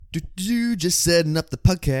Just setting up the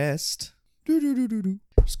podcast.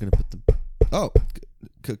 Just gonna put them. Oh,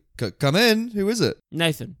 come in. Who is it?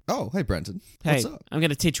 Nathan. Oh, hey, Brenton. Hey, What's up? I'm going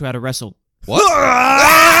to teach you how to wrestle.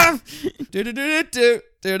 What? Dig on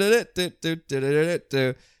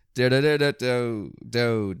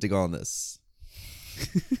this.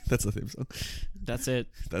 That's the theme song. That's it.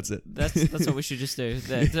 That's it. That's what we should just do.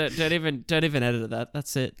 Don't even edit that.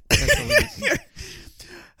 That's it. That's all it is.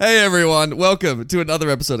 Hey everyone, welcome to another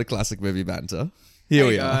episode of Classic Movie Banter. Here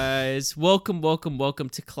we are. Guys, welcome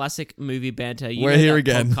to Classic Movie Banter. We're here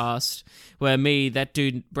again. Podcast where me, that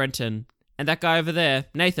dude Brenton, and that guy over there,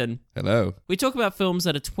 Nathan. Hello. We talk about films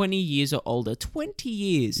that are 20 years or older. 20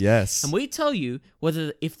 years. Yes. And we tell you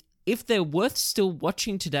whether if they're worth still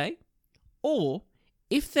watching today, or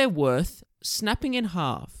if they're worth snapping in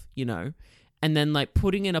half, and then like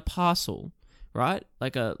putting in a parcel, right?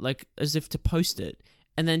 Like as if to post it.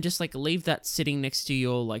 And then just like leave that sitting next to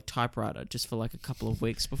your like typewriter just for like a couple of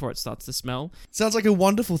weeks before it starts to smell. Sounds like a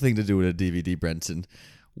wonderful thing to do with a DVD, Brenton.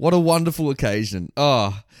 What a wonderful occasion.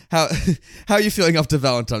 Oh, how are you feeling after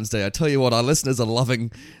Valentine's Day? I tell you what, our listeners are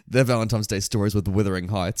loving their Valentine's Day stories with Wuthering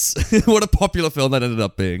Heights. What a popular film that ended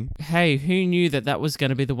up being. Hey, who knew that was going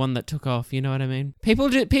to be the one that took off? You know what I mean? People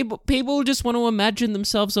just want to imagine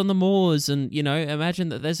themselves on the moors and, imagine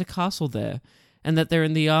that there's a castle there. And that they're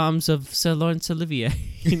in the arms of Sir Laurence Olivier.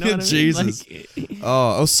 You know what I mean? Jesus.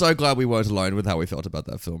 Oh, I was so glad we weren't alone with how we felt about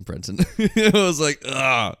that film, Brenton. It was like,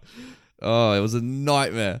 oh, it was a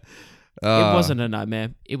nightmare. It wasn't a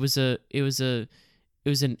nightmare. It was an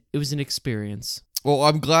experience. Well,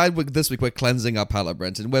 I'm glad this week we're cleansing our palate,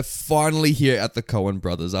 Brenton. We're finally here at the Coen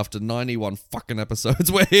Brothers. After 91 fucking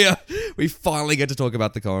episodes, we're here. We finally get to talk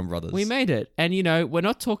about the Coen Brothers. We made it. And, we're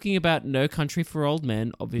not talking about No Country for Old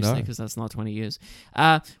Men, obviously, because that's not 20 years.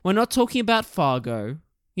 We're not talking about Fargo,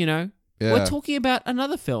 Yeah. We're talking about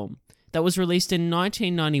another film that was released in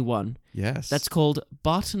 1991. Yes. That's called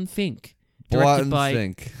Barton Fink. Barton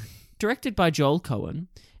Fink. Directed by Joel Coen.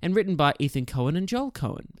 And written by Ethan Coen and Joel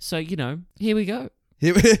Coen. So, here we go.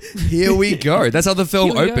 Here we go. That's how the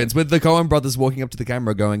film opens, with the Coen brothers walking up to the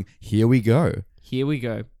camera going, here we go. Here we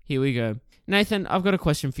go. Here we go. Nathan, I've got a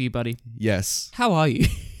question for you, buddy. Yes. How are you?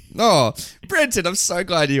 Oh, Brenton, I'm so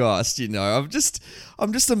glad you asked, I'm just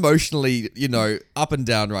emotionally, up and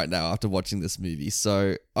down right now after watching this movie.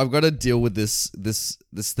 So I've got to deal with this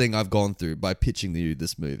thing I've gone through by pitching you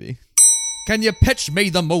this movie. Can you pitch me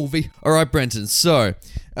the movie? All right, Brenton. So,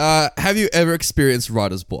 have you ever experienced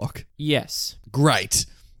writer's block? Yes. Great.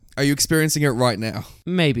 Are you experiencing it right now?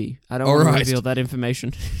 Maybe. I don't want to reveal that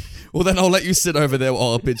information. Well, then I'll let you sit over there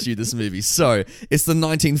while I'll pitch you this movie. So, it's the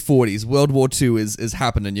 1940s. World War II is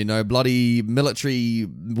happening, bloody military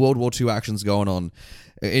World War II actions going on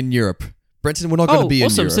in Europe. Brenton, we're not going to be in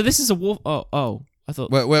Europe. Awesome. So this is a war... Oh. I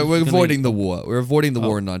thought we're avoiding the war. We're avoiding the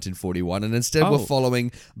war in 1941, and instead we're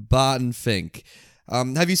following Barton Fink.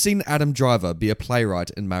 Have you seen Adam Driver be a playwright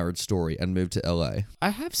in Marriage Story and move to LA?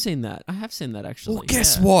 I have seen that. Actually. Well,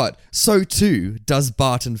 guess what? So too does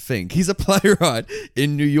Barton Fink. He's a playwright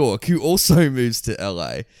in New York who also moves to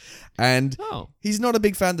LA. And he's not a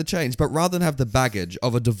big fan of the change, but rather than have the baggage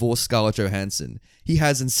of a divorced Scarlett Johansson, he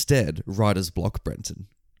has instead writer's block, Brenton.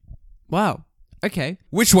 Wow. Okay.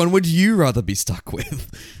 Which one would you rather be stuck with?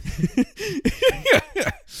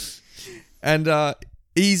 And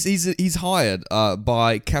he's hired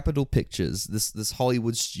by Capitol Pictures, this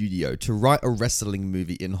Hollywood studio, to write a wrestling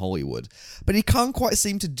movie in Hollywood. But he can't quite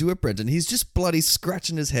seem to do it, Brenton. He's just bloody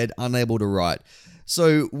scratching his head, unable to write.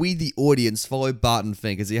 So we, the audience, follow Barton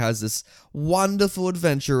Fink as he has this wonderful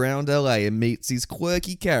adventure around LA and meets these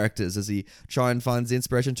quirky characters as he tries and finds the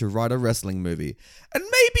inspiration to write a wrestling movie. And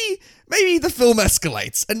maybe the film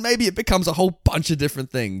escalates and maybe it becomes a whole bunch of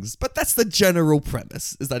different things. But that's the general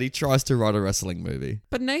premise, is that he tries to write a wrestling movie.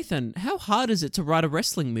 But Nathan, how hard is it to write a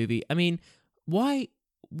wrestling movie? I mean, why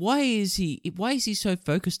is he so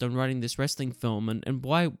focused on writing this wrestling film, and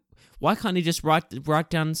why can't he just write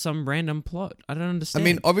down some random plot? I don't understand. I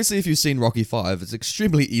mean, obviously, if you've seen Rocky V, it's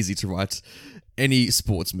extremely easy to write any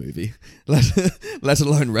sports movie, let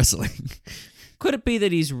alone wrestling. Could it be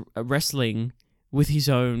that he's wrestling with his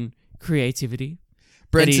own creativity?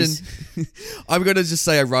 Brenton, I'm going to just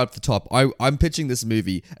say right at the top, I'm pitching this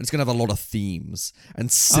movie, and it's going to have a lot of themes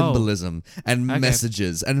and symbolism and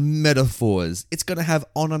messages and metaphors. It's going to have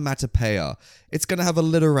onomatopoeia. It's going to have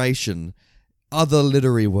alliteration. Other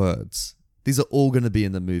literary words. These are all going to be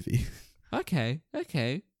in the movie. Okay.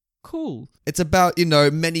 Cool. It's about,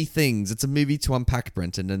 many things. It's a movie to unpack,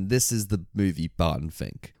 Brenton, and this is the movie Barton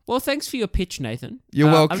Fink. Well, thanks for your pitch, Nathan.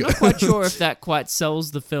 You're welcome. I'm not quite sure if that quite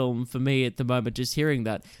sells the film for me at the moment, just hearing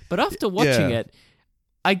that. But after watching it,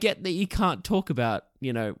 I get that you can't talk about,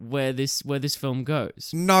 where this film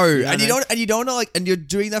goes. No, You know and what I you don't like, and you're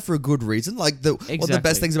doing that for a good reason. Like one of the Exactly.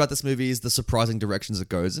 best things about this movie is the surprising directions it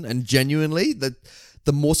goes in, and genuinely,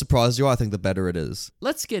 the more surprised you are, I think the better it is.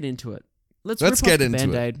 Let's get into it. Let's Get rip off the into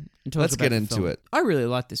it. Band-Aid and talk Let's about get the into film. it. I really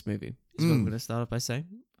like this movie. Is what I'm going to start off by saying.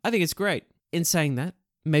 I think it's great. In saying that,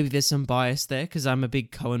 maybe there's some bias there because I'm a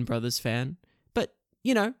big Coen Brothers fan. But,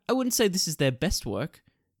 I wouldn't say this is their best work,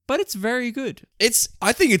 but it's very good.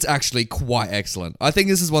 I think it's actually quite excellent. I think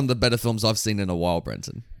this is one of the better films I've seen in a while,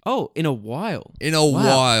 Brenton. Oh, in a while. In a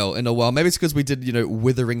while. Maybe it's because we did,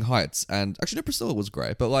 Wuthering Heights, and actually, no, Priscilla was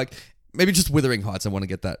great, but like maybe just Wuthering Heights. I want to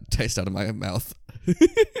get that taste out of my mouth.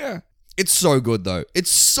 Yeah. It's so good though.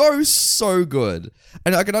 It's so good,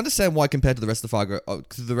 and I can understand why compared to the rest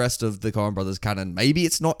of the Coen Brothers canon, maybe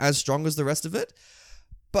it's not as strong as the rest of it.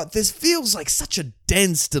 But this feels like such a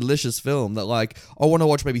dense, delicious film that like I want to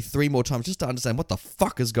watch maybe 3 more times just to understand what the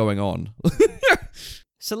fuck is going on.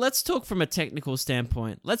 So let's talk from a technical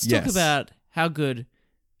standpoint. Let's talk Yes. about how good,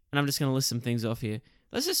 and I'm just going to list some things off here.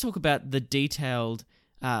 Let's just talk about the detailed,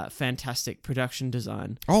 fantastic production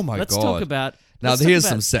design. Oh my Let's god! talk about Here's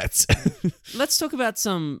some sets. Let's talk about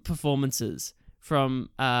some performances from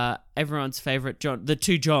everyone's favorite John, the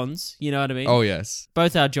 2 Johns. You know what I mean? Oh yes,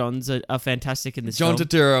 Both our Johns are fantastic in this John film.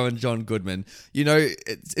 Turturro and John Goodman.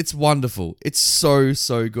 It's wonderful. It's so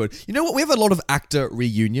good. You know what? We have a lot of actor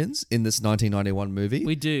reunions in this 1991 movie.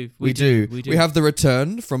 We do. We do. We have the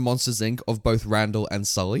return from Monsters Inc. of both Randall and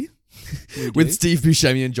Sully, with Steve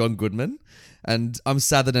Buscemi and John Goodman. And I'm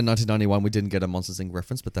sad that in 1991 we didn't get a Monsters Inc.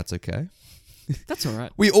 reference, but that's okay. That's all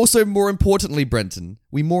right. We also, more importantly, Brenton,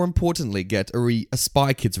 get a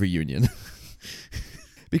Spy Kids reunion.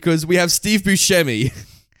 Because we have Steve Buscemi,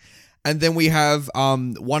 and then we have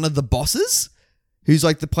one of the bosses, who's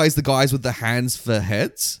like plays the guys with the hands for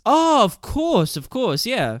heads. Oh, of course,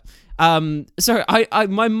 yeah. So I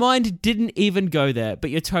my mind didn't even go there,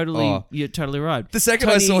 but you're totally right. The second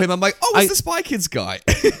I saw him, I'm like, it's the Spy Kids guy.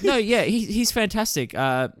 No, yeah, he's fantastic.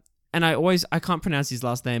 And I can't pronounce his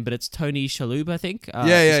last name, but it's Tony Shalhoub, I think. Yeah.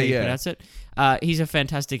 Is how you pronounce it. He's a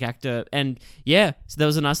fantastic actor, and yeah, so there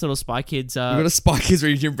was a nice little Spy Kids. We got a Spy Kids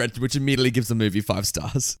reunion, Brenton, which immediately gives the movie 5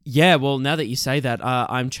 stars. Yeah, well, now that you say that,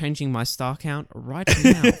 I'm changing my star count right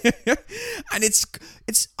now. And it's.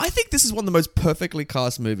 I think this is one of the most perfectly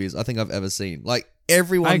cast movies I think I've ever seen. Like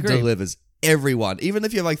everyone delivers. Everyone, even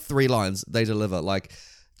if you have like 3 lines, they deliver. Like.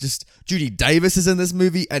 Just Judy Davis is in this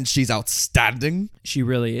movie and she's outstanding. She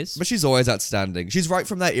really is. But she's always outstanding. She's right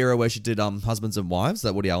from that era where she did Husbands and Wives,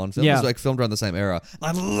 that Woody Allen film. Yeah. It was like filmed around the same era.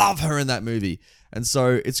 I love her in that movie. And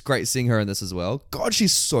so it's great seeing her in this as well. God,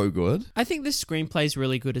 she's so good. I think this screenplay is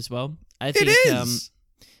really good as well. It is.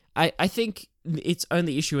 I think its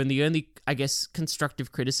only issue and the only, I guess,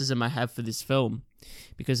 constructive criticism I have for this film,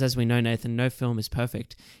 because as we know, Nathan, no film is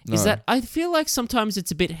perfect, is that I feel like sometimes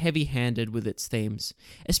it's a bit heavy-handed with its themes,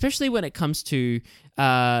 especially when it comes to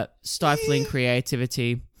stifling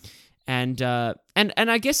creativity, and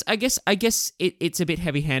I guess it's a bit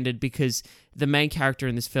heavy-handed because the main character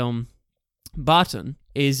in this film, Barton,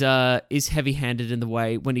 is heavy-handed in the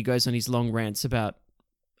way when he goes on his long rants about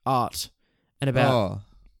art and about.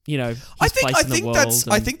 His place in the world.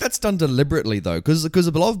 I think that's done deliberately though, because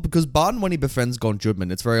Barton, when he befriends Gone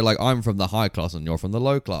Goodman, it's very like, I'm from the high class and you're from the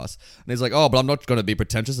low class, and he's like, but I'm not going to be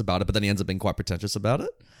pretentious about it, but then he ends up being quite pretentious about it.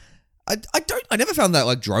 I never found that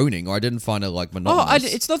like droning, or I didn't find it like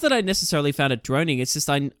monotonous. It's not that I necessarily found it droning. It's just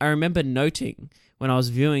I remember noting when I was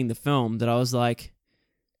viewing the film that I was like,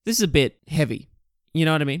 this is a bit heavy. You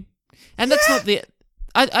know what I mean? And that's not the.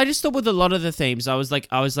 I just thought with a lot of the themes, I was like,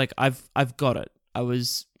 I've got it.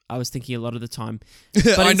 I was thinking a lot of the time.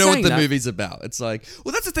 But I know what the movie's about. It's like,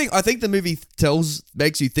 well, that's the thing. I think the movie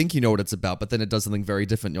makes you think you know what it's about, but then it does something very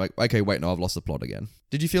different. You're like, okay, wait, no, I've lost the plot again.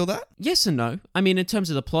 Did you feel that? Yes and no. I mean, in terms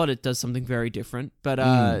of the plot, it does something very different, but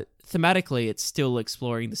thematically, it's still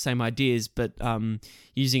exploring the same ideas, but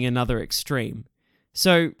using another extreme.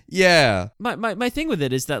 So yeah, my thing with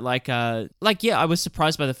it is that I was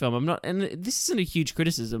surprised by the film. I'm not, and this isn't a huge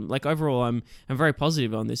criticism. Like overall, I'm very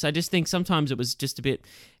positive on this. I just think sometimes it was just a bit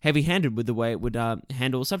heavy-handed with the way it would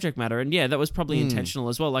handle subject matter, and yeah, that was probably intentional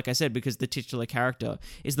as well. Like I said, because the titular character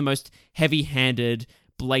is the most heavy-handed,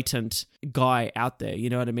 blatant guy out there. You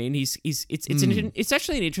know what I mean? It's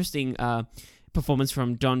actually an interesting performance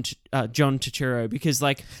from John Turturro because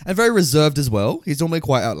and very reserved as well. He's normally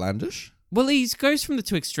quite outlandish. Well, he goes from the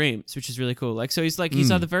 2 extremes, which is really cool. So he's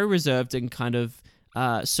either very reserved and kind of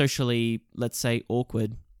socially, let's say,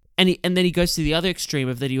 awkward, and then he goes to the other extreme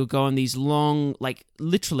of that he'll go on these long, like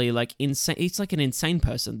literally like insane. It's like an insane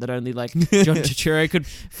person that only like John Turturro could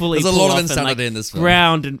fully. There's a pull lot of off insanity and, like, in this film.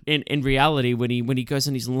 ground in reality when he goes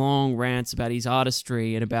on these long rants about his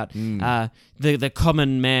artistry and about the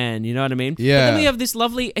common man. You know what I mean? Yeah. But then we have this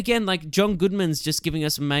lovely again, like John Goodman's just giving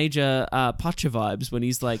us major Pacha vibes when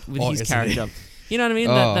he's like with his isn't he? character. You know what I mean?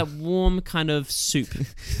 Oh. That warm kind of soup.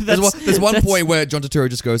 There's one point where John Turturro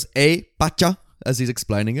just goes, pacha, as he's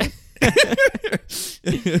explaining it.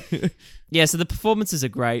 Yeah, so the performances are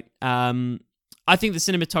great. I think the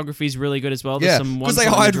cinematography is really good as well. There's Yeah, some because they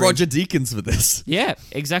one-time hired imagery. Roger Deakins for this, Yeah,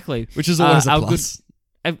 exactly. which is always a our plus.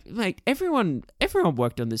 Mate, everyone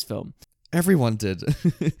worked on this film. Everyone did.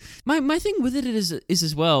 My thing with it is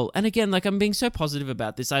as well, and again, like I'm being so positive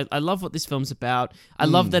about this. I love what this film's about. I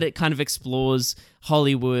love that it kind of explores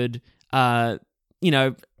Hollywood. You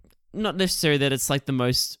know, not necessarily that it's like the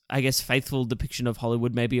most, I guess, faithful depiction of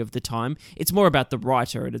Hollywood maybe of the time. It's more about the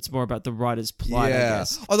writer and it's more about the writer's plight, I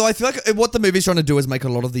guess. Although I feel like what the movie's trying to do is make a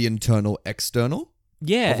lot of the internal external.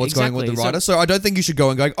 Yeah, Of what's exactly. going with the writer. So I don't think you should go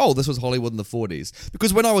and go, oh, this was Hollywood in the 40s.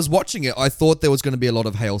 Because when I was watching it, I thought there was going to be a lot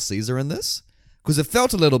of Hail Caesar in this. Because it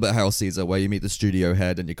felt a little bit Hail Caesar, where you meet the studio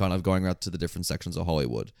head and you're kind of going out to the different sections of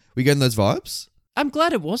Hollywood. We getting those vibes? I'm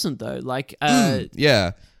glad it wasn't though. Like,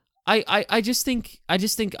 Yeah. I just think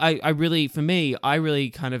I really, for me, I really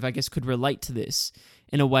kind of, I guess, could relate to this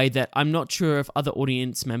in a way that I'm not sure if other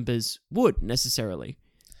audience members would necessarily.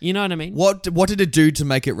 You know what I mean? What did it do to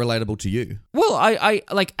make it relatable to you? Well, I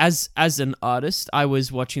like as an artist, I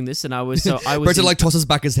was watching this and I was Brenton like tosses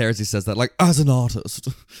back his hair as he says that, like, as an artist.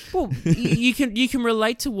 well, you can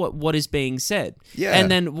relate to what is being said. Yeah. And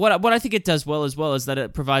then what I think it does well as well is that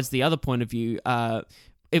it provides the other point of view.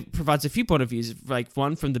 It provides a few point of views, like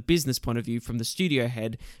one from the business point of view, from the studio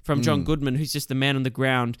head, from John Goodman, who's just the man on the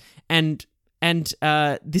ground, and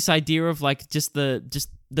this idea of like just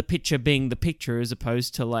the picture being the picture as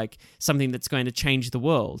opposed to like something that's going to change the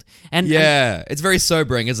world. And It's very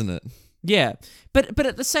sobering, isn't it? yeah, but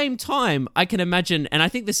at the same time, I can imagine, and I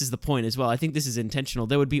think this is the point as well. I think this is intentional.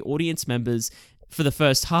 There would be audience members for the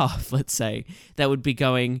first half, let's say, that would be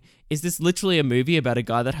going, is this literally a movie about a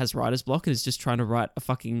guy that has writer's block and is just trying to write a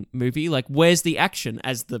fucking movie? Like, where's the action,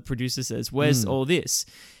 as the producer says? Where's all this?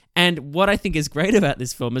 And what I think is great about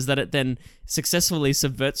this film is that it then successfully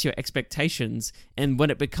subverts your expectations, and when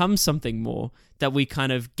it becomes something more, that we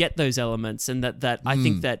kind of get those elements, and that I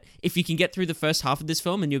think that if you can get through the first half of this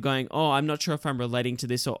film and you're going, oh, I'm not sure if I'm relating to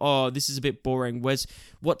this, or oh, this is a bit boring.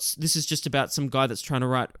 This is just about some guy that's trying to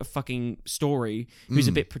write a fucking story who's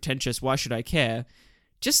a bit pretentious. Why should I care?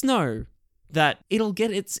 Just know that it'll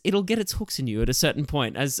get its hooks in you at a certain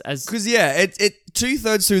point as Because it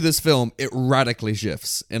 2/3 through this film, it radically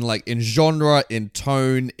shifts in genre, in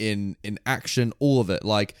tone, in action, all of it.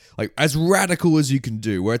 Like as radical as you can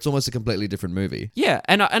do, where it's almost a completely different movie. yeah,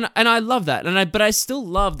 and I love that, but I still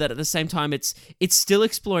love that at the same time it's still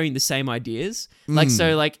exploring the same ideas. Like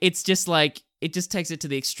so, like it's just like it just takes it to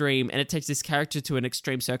the extreme, and it takes this character to an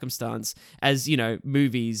extreme circumstance, as you know,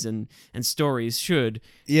 movies and stories should.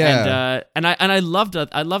 Yeah. And I loved it.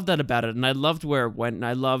 I loved that about it, and I loved where it went, and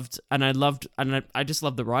I just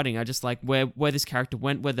loved the writing. I just like where this character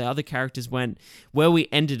went, where the other characters went, where we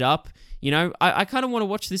ended up. You know, I kind of want to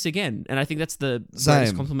watch this again, and I think that's the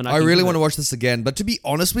greatest compliment I can really give want it. to watch this again, but to be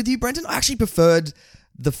honest with you, Brenton, I actually preferred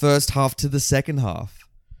the first half to the second half.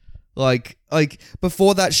 Like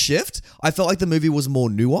before that shift, I felt like the movie was more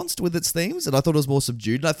nuanced with its themes, and I thought it was more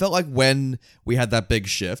subdued. And I felt like when we had that big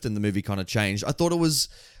shift and the movie kind of changed, I thought it was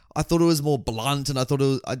more blunt, and I thought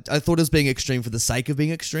it was being extreme for the sake of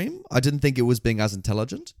being extreme. I didn't think it was being as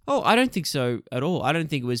intelligent. Oh, I don't think so at all. I don't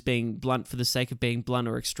think it was being blunt for the sake of being blunt,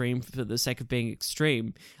 or extreme for the sake of being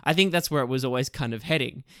extreme. I think that's where it was always kind of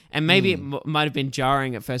heading. And maybe it might have been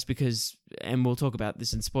jarring at first because, and we'll talk about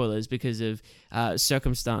this in spoilers, because of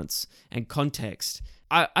circumstance and context.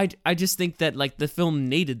 I just think that like the film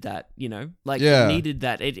needed that, you know, like it needed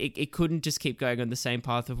that. It couldn't just keep going on the same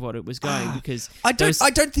path of what it was going, because I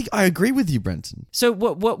don't think I agree with you, Brenton. So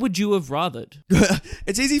what would you have rathered?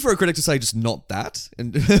 It's easy for a critic to say just not that,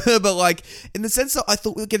 and but like in the sense that I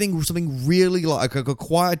thought we were getting something really like a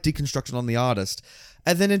quiet deconstruction on the artist,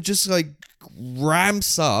 and then it just like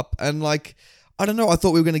ramps up, and like I don't know, I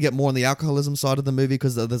thought we were going to get more on the alcoholism side of the movie,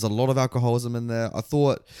 because there's a lot of alcoholism in there. I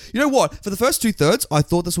thought, you know what, for the first 2/3, I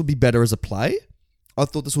thought this would be better as a play. I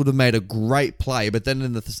thought this would have made a great play, but then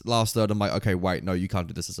in the last third, I'm like, okay, wait, no, you can't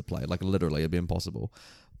do this as a play. Like, literally, it'd be impossible.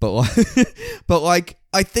 But like,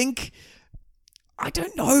 I think, I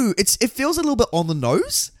don't know. It feels a little bit on the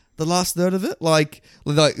nose. the last third of it. I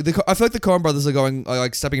feel like the Coen brothers are going,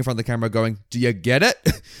 like stepping in front of the camera going, do you get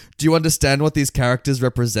it? Do you understand what these characters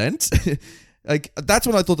represent? Like, that's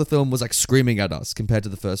when I thought the film was like screaming at us compared to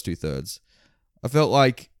the first 2/3. I felt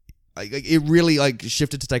like it really like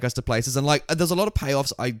shifted to take us to places, and like there's a lot of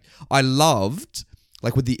payoffs I loved,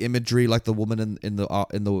 like with the imagery, like the woman in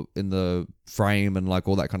the frame and like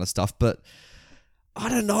all that kind of stuff. But I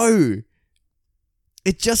don't know.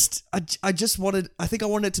 It just I think I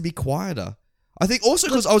wanted it to be quieter. I think also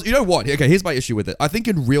because I was, you know what? Okay, here's my issue with it. I think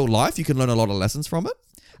in real life you can learn a lot of lessons from it,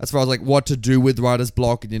 as far as like what to do with writer's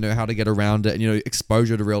block and, you know, how to get around it and, you know,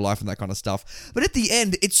 exposure to real life and that kind of stuff. But at the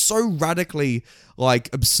end, it's so radically like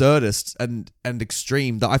absurdist and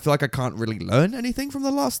extreme that I feel like I can't really learn anything from the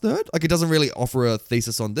last third. Like, it doesn't really offer a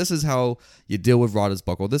thesis on this is how you deal with writer's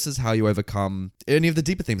block, or this is how you overcome any of the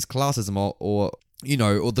deeper themes, classism or you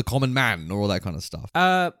know, or the common man, or all that kind of stuff.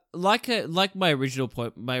 Like my original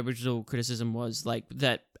point, my original criticism was like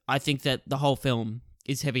that. I think that the whole film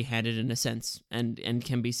is heavy-handed in a sense, and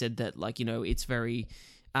can be said that, like, you know, it's very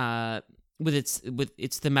with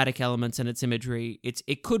its thematic elements and its imagery,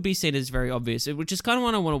 it could be seen as very obvious, which is kind of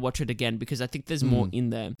why I want to watch it again, because I think there's more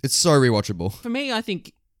in there. It's so rewatchable. For me, I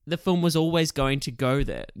think the film was always going to go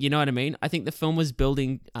there. You know what I mean? I think the film was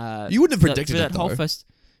building. You wouldn't have predicted that whole though. first.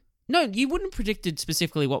 No, you wouldn't have predicted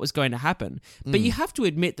specifically what was going to happen. But you have to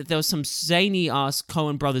admit that there was some zany-ass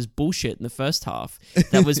Coen brothers bullshit in the first half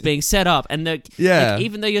that was being set up. And like,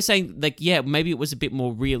 even though you're saying, like, yeah, maybe it was a bit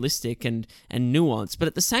more realistic and nuanced, but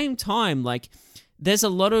at the same time, like, there's a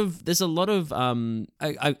lot of I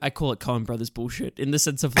call it Coen brothers bullshit in the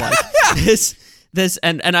sense of like there's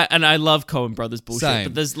and I love Coen brothers bullshit. Same.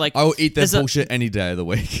 But there's like, I will eat their bullshit any day of the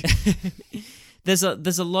week. There's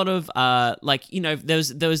a lot of like, you know, there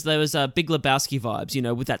was Big Lebowski vibes, you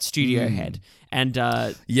know, with that studio head and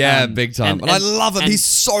big time. And I love him. He's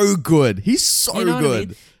so good. He's so you know good.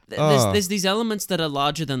 What I mean? There's these elements that are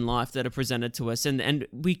larger than life that are presented to us, and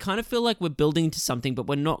we kind of feel like we're building to something, but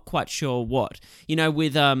we're not quite sure what. You know,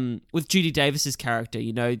 with Judy Davis's character,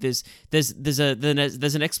 you know, there's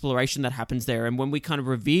an exploration that happens there, and when we kind of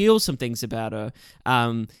reveal some things about her,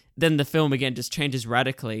 then the film again just changes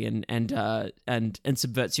radically and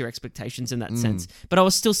subverts your expectations in that sense. But I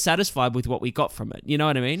was still satisfied with what we got from it. You know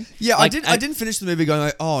what I mean? Yeah, like, I didn't finish the movie going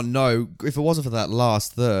like, oh no, if it wasn't for that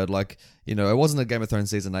last third, like, you know, it wasn't a Game of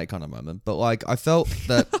Thrones season 8 kind of moment. But like, I felt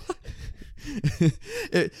that.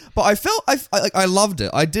 I loved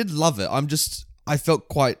it. I did love it. I felt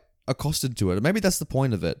quite accosted to it. Maybe that's the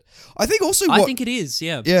point of it. I think also. I think it is.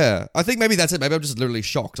 Yeah. Yeah, I think maybe that's it. Maybe I'm just literally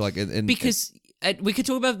shocked. Like because. We could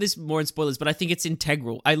talk about this more in spoilers, but I think it's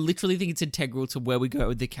integral. I literally think it's integral to where we go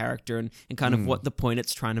with the character and kind of what the point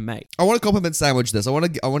it's trying to make. I want to compliment sandwich this. I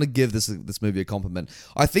want to give this movie a compliment.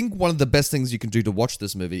 I think one of the best things you can do to watch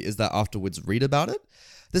this movie is that afterwards read about it.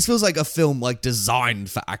 This feels like a film like designed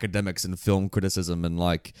for academics and film criticism and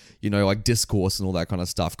like, you know, like discourse and all that kind of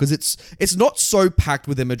stuff. Because it's not so packed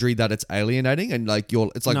with imagery that it's alienating and like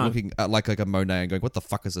it's like looking at like a Monet and going, what the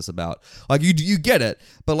fuck is this about? Like you get it,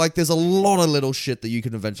 but like there's a lot of little shit that you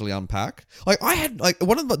can eventually unpack. Like I had like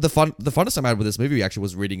one of the funnest time I had with this movie actually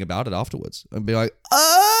was reading about it afterwards and be like,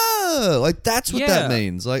 oh, like that's what that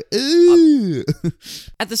means. Like, ooh.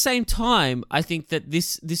 At the same time, I think that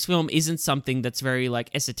this film isn't something that's very like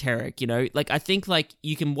esoteric, you know? Like, I think like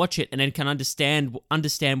you can watch it and then can understand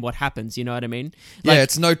what happens, you know what I mean? Like, yeah,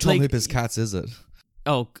 it's no Tom Hooper's Cats, is it?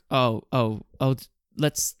 Oh,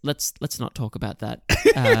 let's not talk about that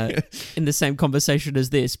in the same conversation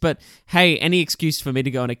as this. But hey, any excuse for me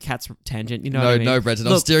to go on a Cats tangent, you know what I mean? No, Brenton,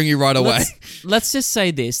 I'm steering you right away. Let's just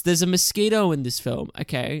say this. There's a mosquito in this film,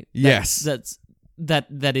 okay?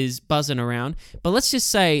 That is buzzing around. But let's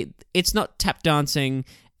just say it's not tap dancing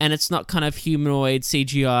and it's not kind of humanoid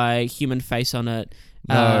CGI, human face on it.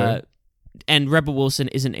 No. And Rebel Wilson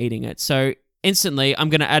isn't eating it. So instantly, I'm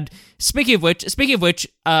going to add... Speaking of which,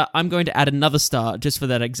 I'm going to add another star just for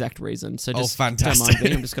that exact reason. So just fantastic. don't mind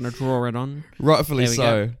me. I'm just going to draw it on. Rightfully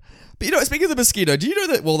so. Go. But you know, speaking of the mosquito, do you know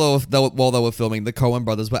that while they were filming, the Coen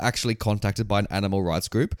brothers were actually contacted by an animal rights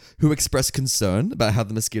group who expressed concern about how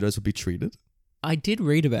the mosquitoes would be treated? I did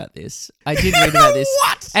read about this.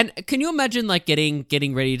 What? And can you imagine like getting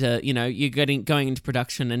ready to, you know, you're going into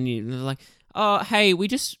production and you're like, oh, hey, we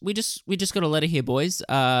just got a letter here, boys.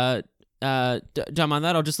 Don't mind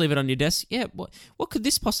that. I'll just leave it on your desk. Yeah. What could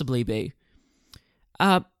this possibly be?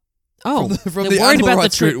 From the animal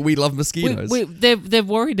rights group, we love mosquitoes. They're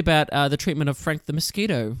worried about the treatment of Frank the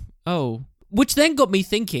mosquito. Oh, which then got me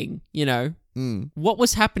thinking. You know, what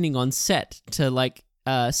was happening on set to like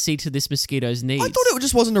see to this mosquito's needs. I thought it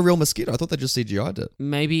just wasn't a real mosquito. I thought they just CGI'd it.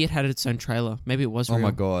 Maybe it had its own trailer. Maybe it was real. Oh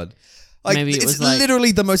my god. Like, Maybe it it's was like-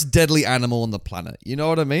 literally the most deadly animal on the planet. You know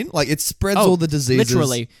what I mean? Like, it spreads all the diseases.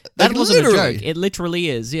 Literally. That Like, wasn't literally. a joke. It literally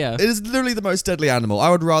is, yeah. It is literally the most deadly animal.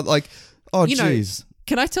 I would rather, like, oh, You know- jeez.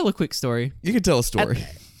 Can I tell a quick story? You can tell a story.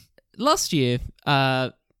 Last year,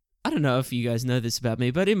 I don't know if you guys know this about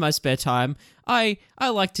me, but in my spare time, I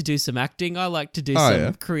like to do some acting. I like to do some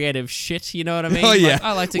yeah. creative shit. You know what I mean? Oh, yeah. Like,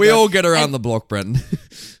 I like to we go- all get around and- the block, Brenton.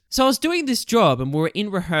 So I was doing this job and we were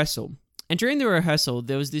in rehearsal. And during the rehearsal,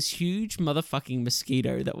 there was this huge motherfucking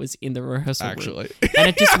mosquito that was in the rehearsal room. Actually. And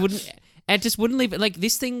it just wouldn't leave it. Like,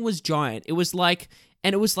 this thing was giant. It was like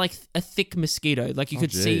a thick mosquito. Like, you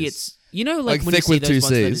could see jeez. it's, you know, Like, when thick you see with two those ones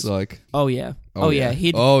that C's. is- Like, Oh yeah. Oh, yeah.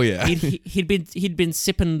 He'd Oh, yeah. he'd been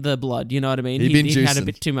sipping the blood. You know what I mean? He'd been He'd had a juicing.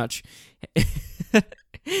 bit too much.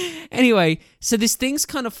 Anyway, so this thing's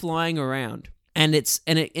kind of flying around, and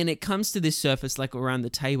it comes to this surface like around the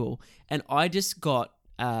table, and I just got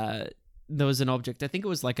there was an object. I think it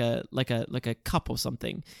was like a cup or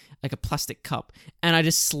something, like a plastic cup, and I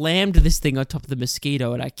just slammed this thing on top of the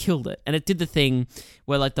mosquito, and I killed it. And it did the thing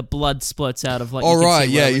where like the blood splurts out of like. all you can right.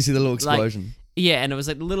 see where Yeah, it you was- see the little like, explosion. yeah, and it was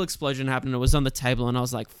like a little explosion happened. It was on the table, and I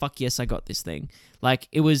was like, "Fuck yes, I got this thing!" Like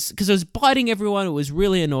it was because it was biting everyone. It was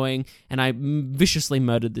really annoying, and I viciously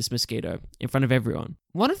murdered this mosquito in front of everyone.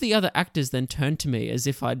 One of the other actors then turned to me as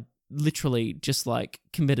if I'd literally just like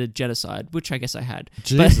committed genocide, which I guess I had.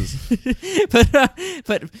 Jesus.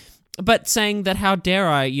 But saying that how dare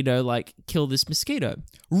I, like kill this mosquito?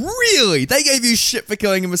 Really? They gave you shit for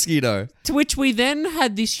killing a mosquito? To which we then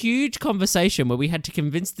had this huge conversation where we had to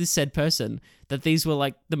convince this said person that these were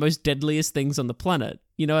like the most deadliest things on the planet.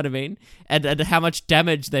 You know what I mean? And how much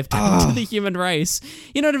damage they've done to the human race.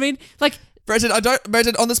 You know what I mean? Like, Brenton,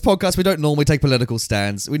 Brenton, on this podcast, we don't normally take political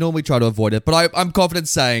stands. We normally try to avoid it, but I'm confident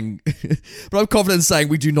saying,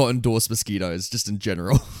 we do not endorse mosquitoes, just in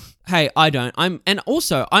general. hey, I don't.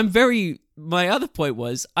 My other point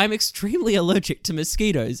was, I'm extremely allergic to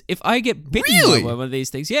mosquitoes. If I get bitten Really? by one of these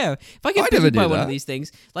things, yeah. If I get I never bitten by knew one that. of these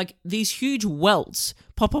things, like these huge welts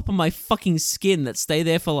pop up on my fucking skin that stay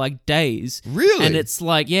there for like days. Really? And it's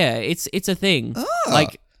like, yeah, it's a thing.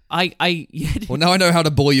 Like, Well, now I know how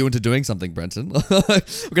to bully you into doing something, Brenton. We're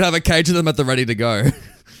gonna have a cage of them at the ready to go.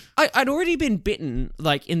 I'd already been bitten,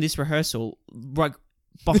 like, in this rehearsal, like,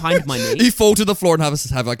 behind my knee. You fall to the floor and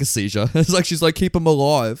have like a seizure. It's like she's like, keep him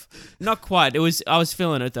alive. Not quite. I was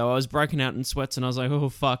feeling it though. I was breaking out in sweats and I was like, oh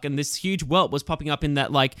fuck. And this huge welt was popping up in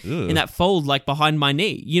that in that fold like behind my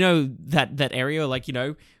knee. You know, that area, like,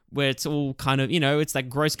 where it's all kind of, it's that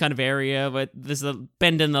gross kind of area where there's a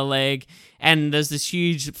bend in the leg and there's this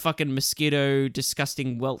huge fucking mosquito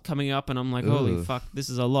disgusting welt coming up and I'm like, holy fuck, this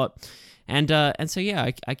is a lot. And so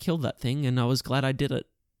yeah, I killed that thing and I was glad I did it.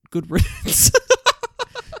 Good riddance.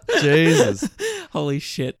 Jesus. Holy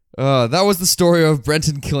shit. That was the story of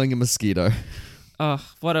Brenton killing a mosquito. Oh,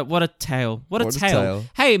 what a tale. What a tale.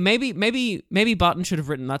 Hey, maybe Barton should have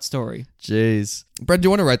written that story. Jeez. Brent, do you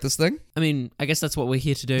want to write this thing? I mean, I guess that's what we're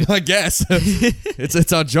here to do. I guess.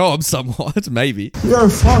 it's our job somewhat, maybe. You're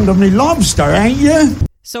fond of me lobster, ain't you?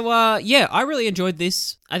 So, yeah, I really enjoyed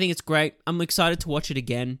this. I think it's great. I'm excited to watch it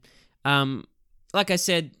again. Like I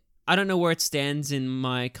said, I don't know where it stands in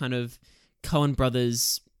my kind of Coen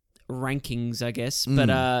Brothers rankings, I guess, but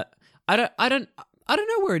I don't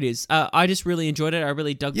know where it is. I just really enjoyed it. I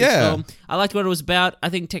really dug this film. I liked what it was about. I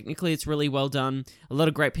think technically it's really well done. A lot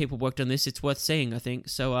of great people worked on this. It's worth seeing, I think.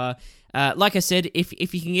 So, like I said,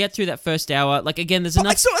 if you can get through that first hour, like again, there's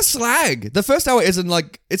enough. It's not a slag. The first hour isn't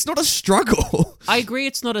like, it's not a struggle. I agree,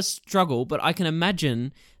 it's not a struggle, but I can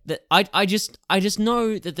imagine that I just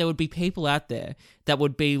know that there would be people out there that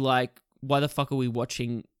would be like, why the fuck are we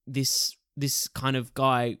watching this kind of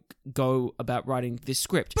guy go about writing this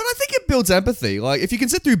script? But I think it builds empathy. Like, if you can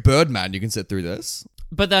sit through Birdman, you can sit through this.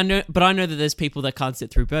 But I know that there's people that can't sit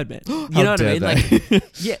through Birdman. You How know what I dare mean? they? Like,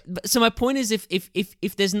 yeah. So my point is,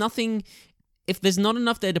 if there's nothing, if there's not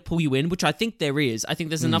enough there to pull you in, which I think there is, I think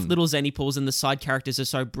there's enough little zany pulls, and the side characters are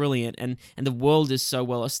so brilliant, and the world is so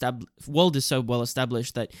well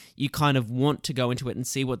established that you kind of want to go into it and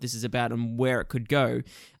see what this is about and where it could go.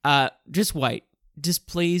 Just wait. Just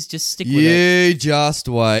please, just stick with it You just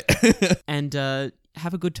wait. and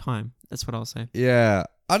have a good time. That's what I'll say. Yeah.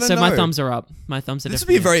 I don't So know. my thumbs are up. My thumbs are This would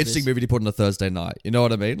definitely be a very up for interesting this. movie to put on a Thursday night. You know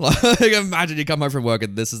what I mean? Like, imagine you come home from work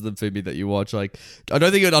and this is the movie that you watch. Like, I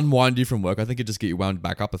don't think it would unwind you from work. I think it'd just get you wound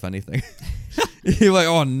back up, if anything. You're like,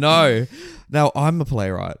 oh no. Now I'm a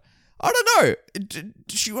playwright. I don't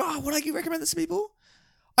know. Would I recommend this to people?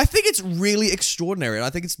 I think it's really extraordinary, and I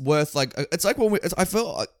think it's worth like it's like when I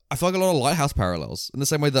feel like a lot of Lighthouse parallels in the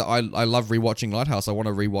same way that I love rewatching Lighthouse. I want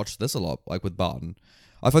to rewatch this a lot, like with Barton.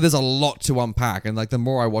 I feel there's a lot to unpack, and like the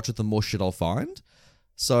more I watch it, the more shit I'll find.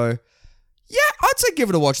 So yeah, I'd say give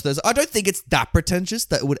it a watch. This I don't think it's that pretentious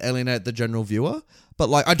that it would alienate the general viewer, but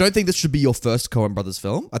like I don't think this should be your first Coen Brothers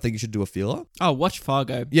film. I think you should do a feeler. Oh, watch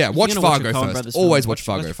Fargo. Yeah, If you're watch gonna Fargo a Coen first. Brothers Always film, watch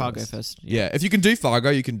Fargo Fargo first. Yeah. Yeah, if you can do Fargo,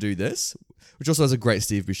 you can do this, which also has a great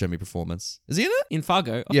Steve Buscemi performance. Is he in it? In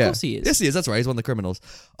Fargo, of Yeah. course he is. Yes, he is. That's right. He's one of the criminals.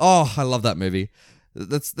 Oh, I love that movie.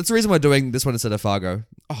 That's the reason we're doing this one instead of Fargo.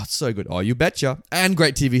 Oh, it's so good. Oh, you betcha. And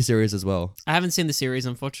great TV series as well. I haven't seen the series,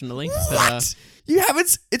 unfortunately. What? But, You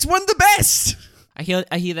haven't? It's one of the best. I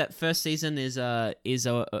hear that first season is a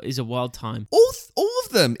wild time. All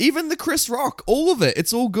of them, even the Chris Rock, all of it.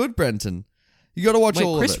 It's all good, Brenton. You got to watch Wait,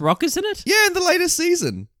 all Chris of it. Rock is in it? Yeah, in the latest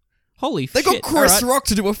season, Holy they shit. got Chris Alright. Rock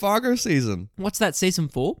to do a Fargo season. What's that, season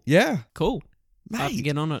 4? Yeah, Cool. I have to mate,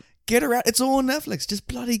 get on it. get around. It's all on Netflix. Just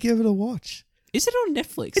bloody give it a watch. Is it on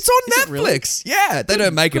Netflix? It's on Is it really? Netflix. Yeah, they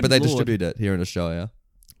don't make it, good but they lord. distribute it here in Australia.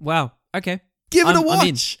 Wow. Okay. Give it a I'm in.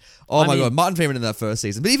 watch. Oh I'm my in. god, Martin Freeman in that first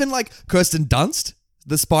season. But even like Kirsten Dunst,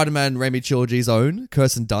 the Spider-Man Raimi trilogy's own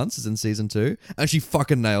Kirsten Dunst is in season 2, and she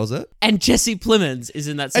fucking nails it. And Jesse Plemons is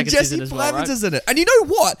in that And second Jesse season as well, Plemons right? is in it. And you know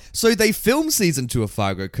what? So they filmed season 2 of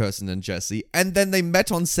Fargo, Kirsten and Jesse, and then they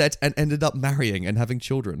met on set and ended up marrying and having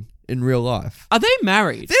children in real life. Are they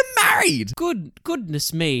married? They're married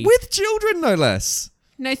Goodness me. with children, no less.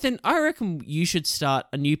 Nathan, I reckon you should start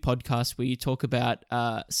a new podcast where you talk about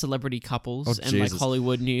celebrity couples Oh, and like Jesus.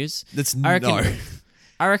 Hollywood news. That's I reckon, no.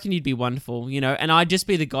 I reckon you'd be wonderful, and I'd just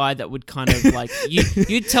be the guy that would kind of like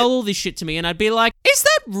you'd tell all this shit to me, and I'd be like, "Is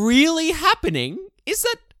that really happening?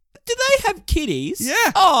 Do they have kitties?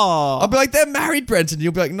 Yeah. Oh, I'll be like, they're married, Brenton.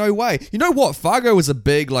 You'll be like, no way. You know what? Fargo was a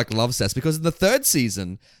big like love cess because in the third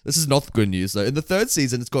season, this is not good news though. In the third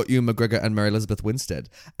season, it's got Ewan McGregor and Mary Elizabeth Winstead,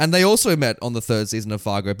 and they also met on the third season of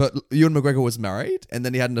Fargo. But Ewan McGregor was married, and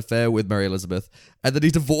then he had an affair with Mary Elizabeth, and then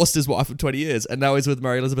he divorced his wife for 20 years, and now he's with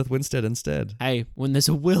Mary Elizabeth Winstead instead. hey, when there's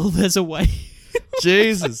a will, there's a way."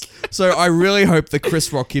 Jesus. So I really hope that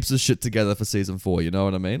Chris Rock keeps his shit together for season 4. You know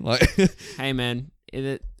what I mean? Like, Hey man,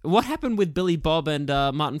 what happened with Billy Bob and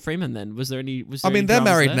Martin Freeman then? Was there any? I mean, they're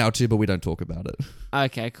married there? now too, but we don't talk about it.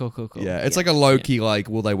 Okay, cool. Yeah, it's like a low key, like,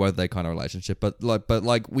 will they, won't they kind of relationship, but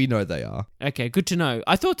we know they are. Okay, good to know.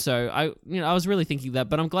 I thought so. I was really thinking that,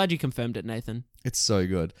 but I'm glad you confirmed it, Nathan. It's so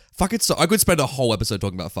good. Fuck, it's so. I could spend a whole episode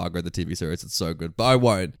talking about Fargo, the TV series. It's so good, but I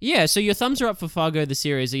won't, Yeah, so your thumbs are up for Fargo the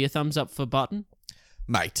series. Are your thumbs up for Barton?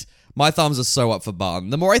 mate. My thumbs are so up for Barton.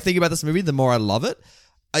 The more I think about this movie, the more I love it.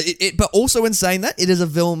 But also in saying that, it is a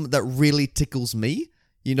film that really tickles me.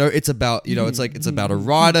 You know, it's about, it's about a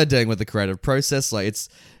writer dealing with the creative process. Like it's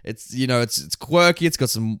quirky. It's got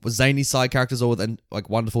some zany side characters, all and like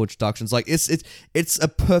wonderful introductions. Like it's a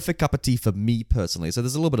perfect cup of tea for me personally. So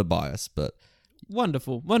there's a little bit of bias, but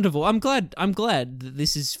Wonderful. I'm glad that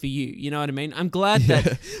this is for you. You know what I mean? I'm glad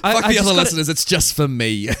that fuck I the just other gotta- listeners. It's just for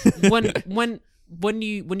me. when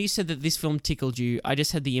you said that this film tickled you, I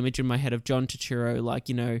just had the image in my head of John Turturro, like,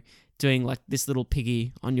 doing like this little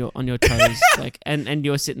piggy on your toes, like, and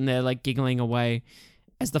you're sitting there like giggling away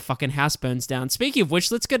as the fucking house burns down. Speaking of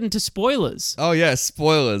which, let's get into spoilers. Oh yeah,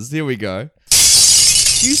 spoilers. Here we go.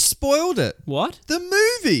 You spoiled it. What? The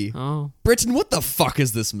movie. Oh, Britton, what the fuck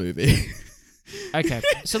is this movie? okay.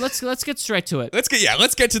 So let's get straight to it. Let's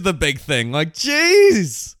get to the big thing. Like,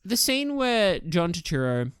 jeez. The scene where John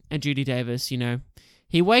Turturro and Judy Davis,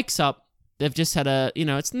 he wakes up. They've just had a,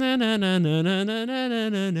 it's na na na na na na na na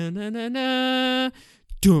na na na na na,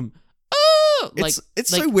 doom. Oh, It's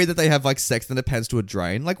so weird that they have like sex and then it pans to a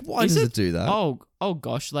drain. Like, why Is does it? it do that? Oh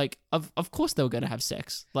gosh, like of course they were going to have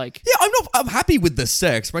sex. Like, Yeah, I'm happy with the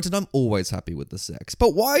sex, Brenton. I'm always happy with the sex.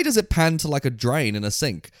 But why does it pan to like a drain in a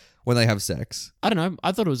sink when they have sex? I don't know.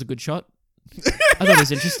 I thought it was a good shot. I thought it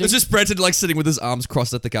was interesting. It's just Brenton like sitting with his arms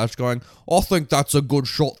crossed at the couch going, I think that's a good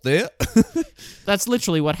shot there. That's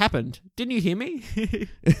literally what happened. Didn't you hear me?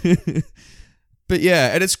 But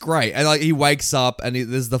yeah, and it's great. And like he wakes up and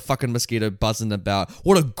there's the fucking mosquito buzzing about.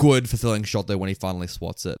 What a good fulfilling shot though when he finally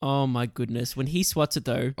swats it. Oh my goodness. When he swats it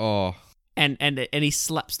though, Oh. and he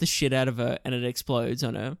slaps the shit out of her and it explodes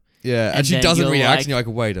on her. Yeah, and And she then doesn't you're react like- and you're like,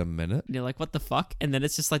 wait a minute. And you're like, what the fuck? And then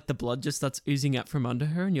it's just like the blood just starts oozing out from under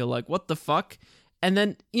her and you're like, what the fuck? And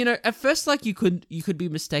then, at first like you could be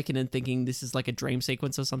mistaken in thinking this is like a dream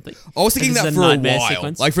sequence or something. I was thinking This that is for a nightmare while.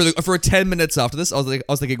 sequence. Like for 10 minutes after this, I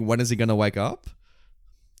was thinking, when is he gonna wake up?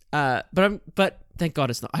 But thank God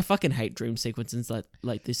it's not. I fucking hate dream sequences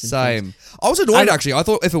like this. in films. Same. I was annoyed actually. I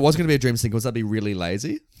thought if it was gonna be a dream sequence, that'd be really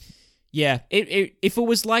lazy. Yeah. If it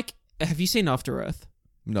was like, have you seen After Earth?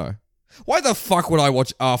 No. Why the fuck would I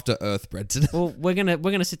watch After Earth, Brenton? Well, we're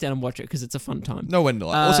gonna sit down and watch it because it's a fun time. No, we're not.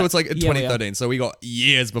 Also, it's like in yeah, we are. 2013, so we got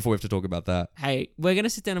years before we have to talk about that. Hey, we're gonna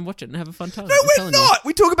sit down and watch it and have a fun time. No, I'm we're telling you. not.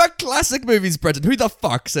 We talk about classic movies, Brenton. Who the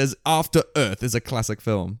fuck says After Earth is a classic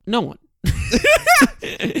film? No one.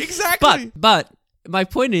 Exactly. But my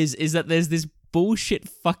point is that there's this bullshit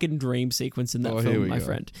fucking dream sequence in that Oh, here film, we my go.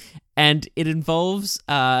 friend, and it involves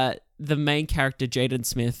the main character Jaden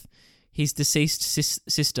Smith, his deceased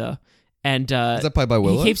sister, and Is that played by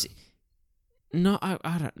Willow? He keeps. No, I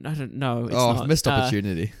don't know. It's Oh, not. missed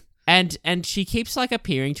opportunity. And she keeps like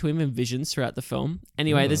appearing to him in visions throughout the film.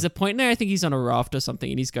 Anyway, there's a point there I think he's on a raft or something,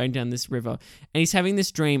 and he's going down this river, and he's having this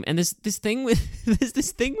dream. And there's this thing with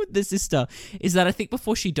the sister is that I think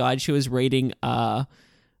before she died, she was reading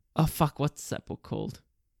what's that book called?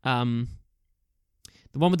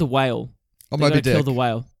 The one with the whale. Oh, They're Moby gonna Dick. kill the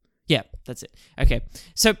whale. Yeah, that's it. Okay,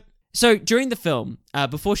 so during the film,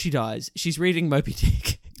 before she dies, she's reading Moby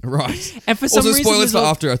Dick. Right. And for some Also, reason, spoilers there's for all-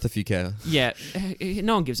 After Earth if you care. Yeah,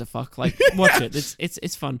 no one gives a fuck. Like, watch it.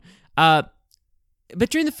 It's fun. But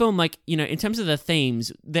during the film, like, you know, in terms of the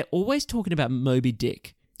themes, they're always talking about Moby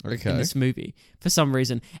Dick in Okay. this movie for some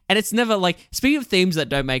reason, and it's never like, speaking of themes that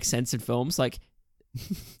don't make sense in films, like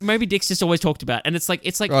Moby Dick's just always talked about, and it's like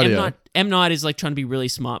Rightio. M Night is like trying to be really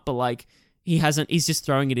smart, but like he's just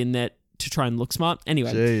throwing it in there to try and look smart.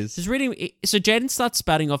 Anyway, Jeez. so Jaden starts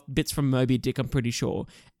spouting off bits from Moby Dick, I'm pretty sure,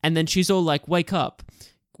 and then she's all like, wake up,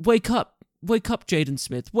 Jaden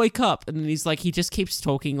Smith, wake up. And then he's like, he just keeps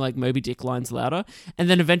talking like Moby Dick lines louder. And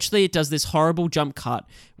then eventually it does this horrible jump cut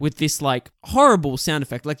with this like horrible sound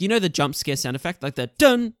effect. Like, you know, the jump scare sound effect, like the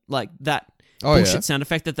dun, like that Oh, bullshit yeah. sound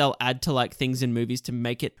effect that they'll add to like things in movies to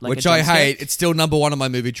make it like Which a I jump scare. hate. It's still number one on my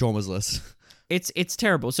movie traumas list. It's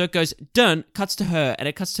terrible. So it goes dun, cuts to her, and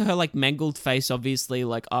it cuts to her like mangled face, obviously,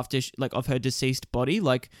 like after like of her deceased body,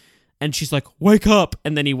 like, and she's like, "Wake up!"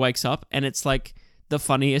 And then he wakes up, and it's like the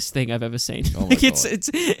funniest thing I've ever seen. Oh my Like, God.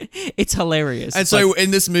 it's hilarious. And It's so like-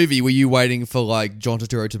 in this movie, were you waiting for like John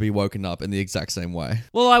Turturro to be woken up in the exact same way?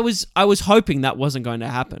 well, I was hoping that wasn't going to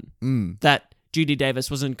happen. Mm. That Judy Davis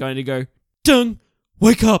wasn't going to go dun,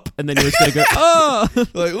 wake up, and then he was going to go oh.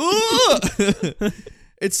 Like, ooh!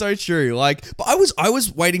 It's so true. Like, but I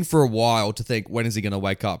was waiting for a while to think, when is he gonna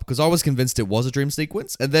wake up? Because I was convinced it was a dream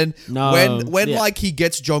sequence. And then No, when yeah. like he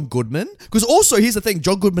gets John Goodman, because also here's the thing,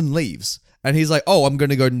 John Goodman leaves. And he's like, oh, I'm going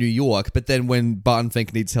to go to New York. But then when Barton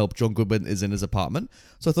Fink needs help, John Goodman is in his apartment.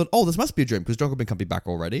 So I thought, oh, this must be a dream because John Goodman can't be back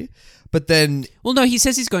already. But then, Well, no, he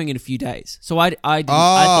says he's going in a few days. So I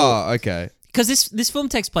thought, okay. because this film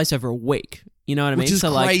takes place over a week. You know what I mean? Which is so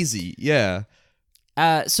like, crazy. Yeah.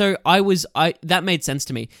 so that made sense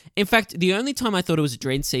to me. In fact, the only time I thought it was a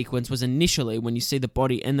dream sequence was initially when you see the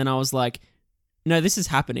body, and then I was like, no, this is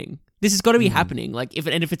happening. This has got to be happening. Like, if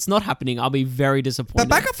it's not happening, I'll be very disappointed. But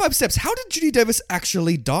back up 5 steps. How did Judy Davis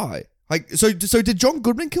actually die? Like, so did John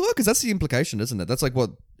Goodman kill her? Because that's the implication, isn't it? That's like what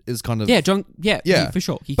is kind of Yeah, John. Yeah, Yeah. for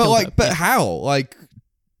sure. He But killed like, her. but Yeah. how? Like,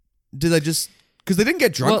 did they just? Because they didn't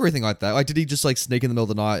get drunk Well- or anything like that. Like, did he just like sneak in the middle of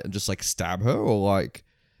the night and just like stab her, or like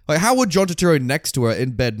how would John Turturro next to her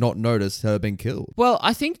in bed not notice her being killed? Well,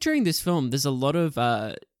 I think during this film, there's a lot of.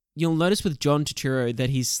 You'll notice with John Turturro that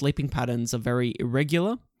his sleeping patterns are very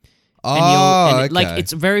irregular. Oh, And okay. like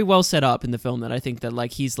it's very well set up in the film that I think that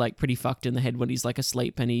like he's like pretty fucked in the head when he's like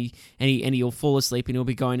asleep, and he'll fall asleep and he'll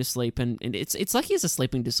be going to sleep, and it's like he has a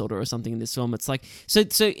sleeping disorder or something in this film. It's like so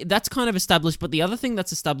that's kind of established, but the other thing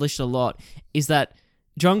that's established a lot is that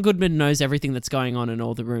John Goodman knows everything that's going on in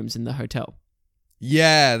all the rooms in the hotel.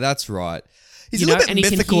 Yeah, that's right. He's You a little know, bit and he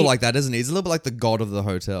can mythical hear- like that, isn't he? He's a little bit like the god of the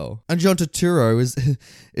hotel. And John Turturro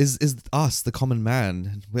is us, the common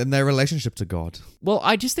man, in their relationship to God. Well,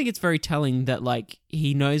 I just think it's very telling that like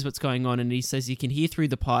he knows what's going on, and he says he can hear through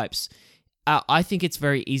the pipes. I think it's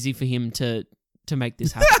very easy for him to make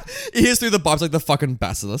this happen. He hears through the pipes like the fucking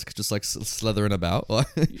basilisk, just like slithering about. Like,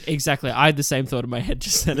 Exactly. I had the same thought in my head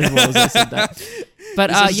just then as well as I said that. But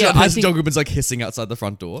It's yeah, just I as think John Goodman's like hissing outside the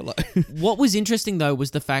front door. Like, what was interesting though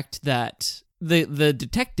was the fact that the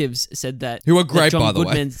detectives said that Who are that great, John by the way.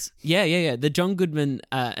 Goodman's, yeah. The John Goodman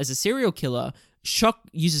as a serial killer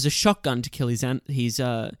uses a shotgun to kill his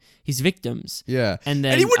victims. yeah. And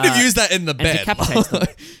then he wouldn't have used that in the and bed. decapitates them.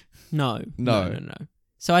 No. No.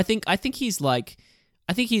 So I think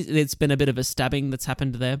it's been a bit of a stabbing that's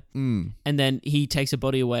happened there, Mm, and then he takes a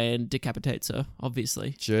body away and decapitates her.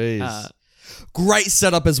 Obviously, jeez. Great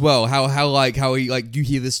setup as well. How he like you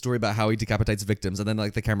hear this story about how he decapitates victims, and then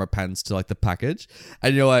like the camera pans to like the package,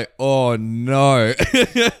 and you're like, oh no.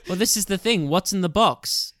 Well, this is the thing. What's in the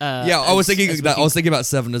box? Yeah, I was thinking that. I was thinking about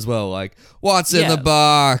Seven as well. Like, what's in the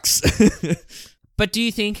box? But do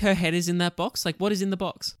you think her head is in that box? Like, what is in the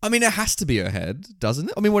box? I mean, it has to be her head, doesn't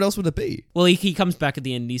it? I mean, what else would it be? Well, he comes back at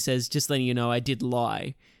the end and he says, "Just letting you know, I did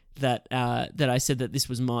lie that I said that this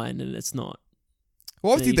was mine and it's not."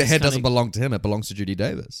 Well, obviously He the just head kinda- doesn't belong to him. It belongs to Judy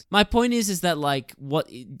Davis. My point is that like, what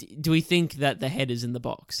do we think that the head is in the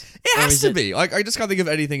box? It Or has is to be. Like, I just can't think of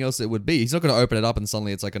anything else it would be. He's not going to open it up and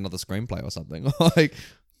suddenly it's like another screenplay or something. Like,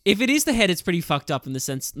 If it is the head, it's pretty fucked up in the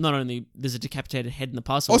sense not only there's a decapitated head in the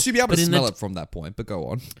parcel. also you'd be able but to in smell it from that point. But go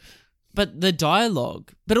on. But the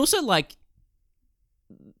dialogue, but also like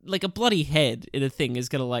a bloody head in a thing is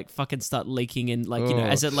gonna like fucking start leaking and like, you know,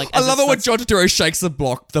 as it like. I as love it when starts- John Turturro shakes the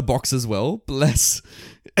box as well. Bless.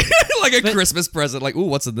 Like a Christmas present. Like, ooh,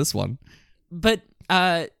 what's in this one? But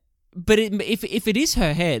if it is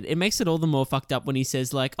her head, it makes it all the more fucked up when he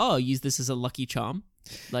says like, "Oh, use this as a lucky charm."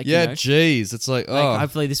 Like, Yeah, you know, jeez. It's like, oh.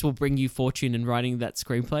 hopefully this will bring you fortune in writing that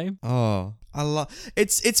screenplay. Oh, I love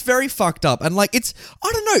it's very fucked up, and like it's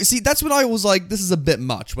I don't know. See, that's when I was like, this is a bit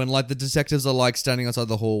much when like the detectives are like standing outside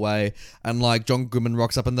the hallway, and like John Goodman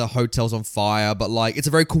rocks up and the hotel's on fire, but like it's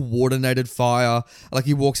a very coordinated fire. Like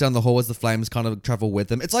he walks down the hall as the flames kind of travel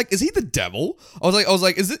with him. It's like, is he the devil? I was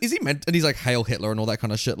like, is he meant? And he's like Hail Hitler and all that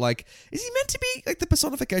kind of shit. Like, is he meant to be like the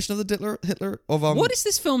personification of the Hitler of What is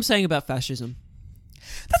this film saying about fascism?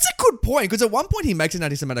 That's a good point, because at one point he makes an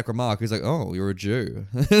anti-Semitic remark. He's like, "Oh, you're a Jew,"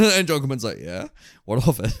 and John Goodman's like, "Yeah, what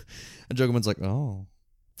of it?" And John Goodman's like, "Oh,"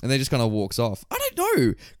 and then he just kind of walks off. I don't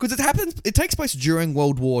know, because it takes place during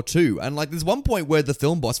World War II, and like there's one point where the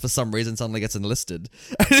film boss for some reason suddenly gets enlisted,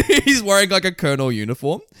 and he's wearing like a colonel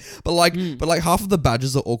uniform, but like half of the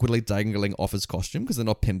badges are awkwardly dangling off his costume because they're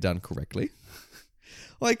not pinned down correctly.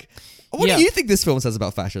 Like, what Yeah. do you think this film says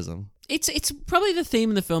about fascism? It's probably the theme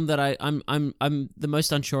in the film that I'm the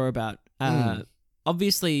most unsure about.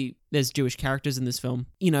 Obviously, there's Jewish characters in this film.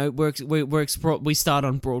 You know, we start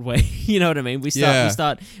on Broadway. You know what I mean? We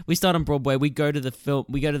start on Broadway. We go to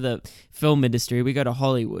the film industry. We go to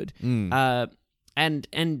Hollywood. And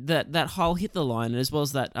that whole Hitler line, as well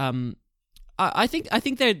as that. I think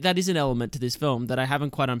that is an element to this film that I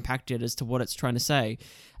haven't quite unpacked yet as to what it's trying to say.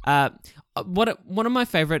 One of my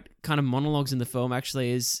favorite kind of monologues in the film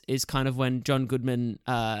actually is kind of when John Goodman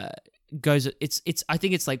goes. I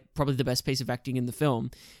think it's like probably the best piece of acting in the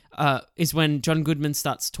film. Is when John Goodman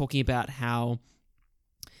starts talking about how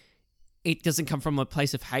it doesn't come from a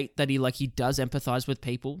place of hate, that he does empathize with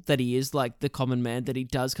people, that he is like the common man, that he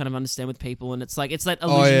does kind of understand with people, and it's that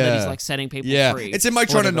illusion that he's like setting people free. It's in my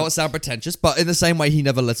trying to not sound pretentious, but in the same way he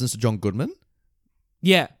never listens to John Goodman.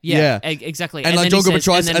 Yeah, exactly. And like then John he Goodman says-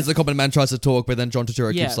 tries, and then- as the common man tries to talk, but then John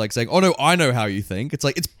Turturro keeps like saying, "Oh no, I know how you think." It's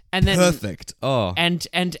like it's perfect. And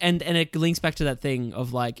it links back to that thing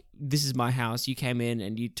of like, this is my house. You came in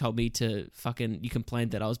and you told me to you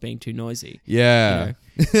complained that I was being too noisy. Yeah.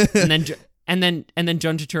 You know? and then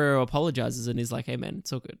John Turturro apologizes and he's like, "Hey man,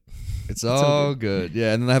 it's all good." It's all good.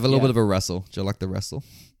 Yeah, and then they have a little bit of a wrestle. Do you like the wrestle?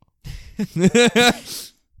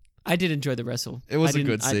 I did enjoy the wrestle. It was I a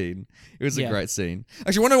good didn't- scene. It was a Yeah. great scene.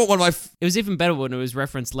 Actually, one of my It was even better when it was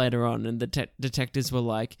referenced later on, and the detectives were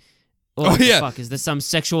like, Oh, what the yeah. fuck, is there some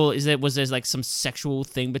sexual, was there like some sexual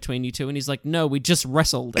thing between you two? And he's like, "No, we just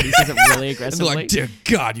wrestled." And he says it really and aggressively. they're like, "Dear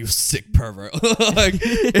God, you sick pervert!" Like,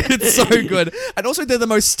 it's so good. And also, they're the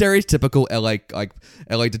most stereotypical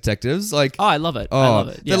LA detectives. Like, Oh, I love it. I love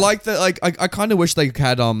it. Yeah. They're like the I kind of wish they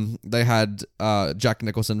had Jack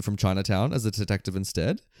Nicholson from Chinatown as the detective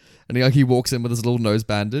instead. And he walks in with his little nose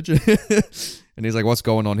bandage, and he's like, "What's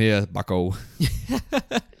going on here, Bucko?"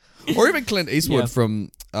 Or even Clint Eastwood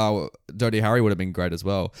from Dirty Harry would have been great as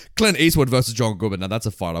well. Clint Eastwood versus John Goodman. Now that's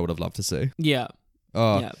a fight I would have loved to see. Yeah.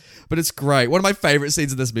 Yeah. But it's great. One of my favorite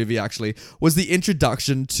scenes in this movie actually was the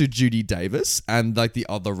introduction to Judy Davis and like the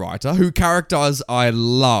other writer, who characters I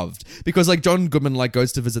loved, because like John Goodman like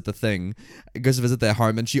goes to visit their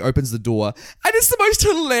home, and she opens the door, and it's the most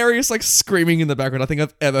hilarious like screaming in the background I think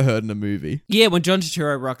I've ever heard in a movie. Yeah, when John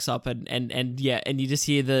Turturro rocks up and you just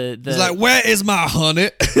hear the It's like, "Where is my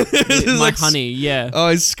honey?" my Like, honey, yeah. Oh,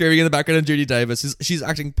 he's screaming in the background, and Judy Davis she's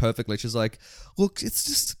acting perfectly. She's like, "Look, it's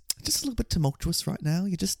just a little bit tumultuous right now.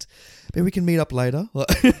 Maybe we can meet up later."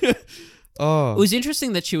 Oh, It was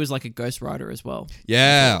interesting that she was like a ghostwriter as well.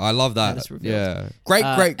 yeah, I love that. That is revealed. Yeah, great.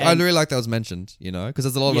 I and- really like that was mentioned. You know, because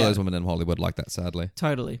there's a lot of Yeah. those women in Hollywood like that. Sadly,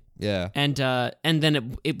 Totally. yeah. And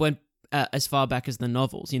then it went as far back as the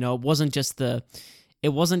novels. You know, it wasn't just the it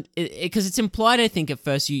wasn't because it's implied. I think at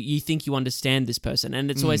first you think you understand this person, and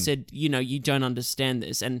it's always said you don't understand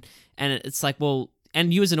this, and it's like, well,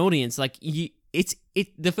 and you as an audience, like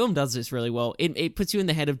the film does this really well. It puts you in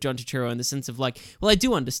the head of John Turturro in the sense of like, well, I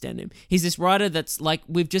do understand him. He's this writer that's like,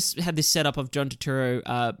 we've just had this setup of John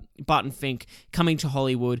Turturro, Barton Fink coming to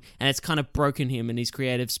Hollywood, and it's kind of broken him and his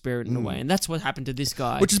creative spirit in a way. And that's what happened to this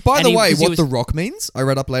guy. Which is, by the way, what The Rock means. I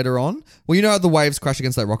read up later on. Well, you know how the waves crash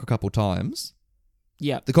against that rock a couple times?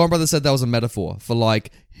 Yeah. The Coen brothers said that was a metaphor for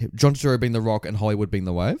like John Turturro being the rock and Hollywood being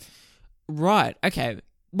the wave. Right. Okay.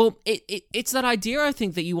 Well, it's that idea, I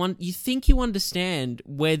think, that you think you understand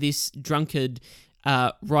where this drunkard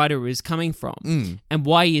writer is coming from and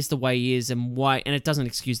why he is the way he is and it doesn't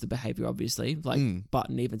excuse the behavior, obviously, like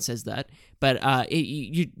Barton even says that, but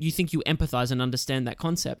you think you empathize and understand that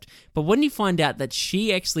concept. But when you find out that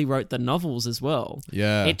she actually wrote the novels as well,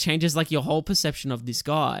 it changes like your whole perception of this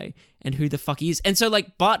guy and who the fuck he is. And so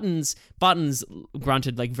like Barton's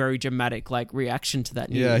grunted like very dramatic like reaction to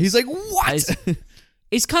that news. Yeah, he's like, what?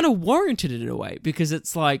 It's kind of warranted in a way because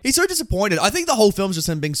it's like... He's so disappointed. I think the whole film's just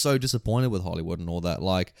him being so disappointed with Hollywood and all that,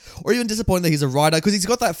 like... Or even disappointed that he's a writer, because he's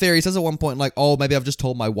got that theory. He says at one point, like, oh, maybe I've just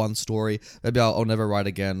told my one story. Maybe I'll never write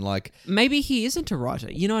again, like... Maybe he isn't a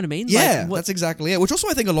writer, you know what I mean? Yeah, like, that's exactly it. Which also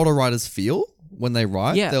I think a lot of writers feel when they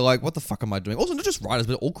write. Yeah. They're like, what the fuck am I doing? Also, not just writers,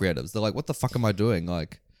 but all creatives. They're like, what the fuck am I doing?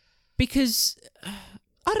 Like... Because...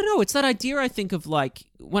 I don't know, it's that idea I think of like...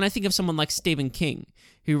 When I think of someone like Stephen King...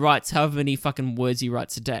 who writes however many fucking words he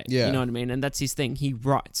writes a day. Yeah. You know what I mean? And that's his thing. He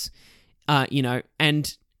writes.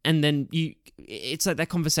 And then it's like that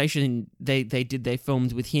conversation they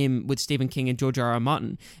filmed with him, with Stephen King and George R.R.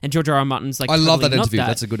 Martin. And George R.R. Martin's like, I love that totally not interview.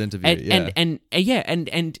 That's a good interview.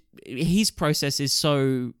 And his process is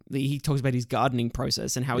so, he talks about his gardening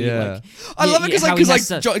process and how he like... I love it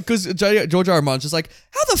because George R.R. Martin's just like,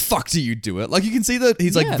 how the fuck do you do it? Like, you can see that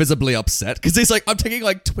he's like visibly upset because he's like, I'm taking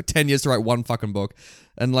like 10 years to write one fucking book.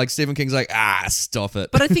 And like Stephen King's like, stop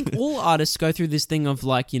it. But I think all artists go through this thing of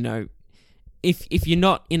like, if you're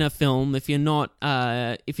not in a film, if you're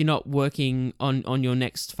not working on your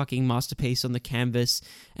next fucking masterpiece on the canvas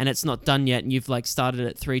and it's not done yet and you've like started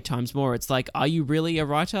it 3 times more, it's like, are you really a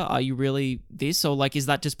writer? Are you really this? Or like, is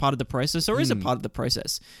that just part of the process, or is it part of the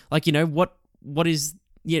process? Like, what is...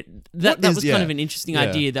 Yeah, that was kind of an interesting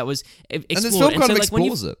idea that was explored. And this film kind of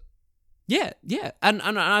explores it. Yeah, and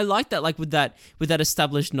I like that, like with that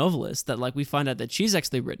established novelist, that like we find out that she's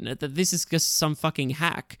actually written it, that this is just some fucking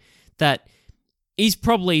hack that he's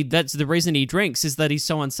probably, that's the reason he drinks, is that he's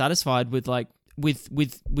so unsatisfied with like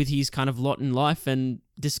with his kind of lot in life and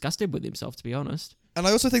disgusted with himself, to be honest. And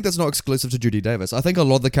I also think that's not exclusive to Judy Davis. I think a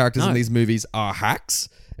lot of the characters in these movies are hacks.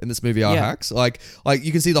 In this movie are hacks. Like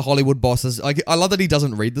you can see the Hollywood bosses. Like, I love that he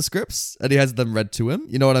doesn't read the scripts and he has them read to him.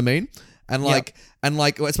 You know what I mean? And like,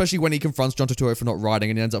 especially when he confronts John Turturro for not writing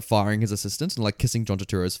and he ends up firing his assistant and like kissing John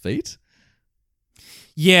Turturro's feet.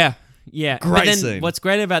 Yeah. Great but then scene. What's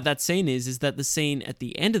great about that scene is that the scene at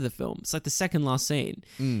the end of the film, it's like the second last scene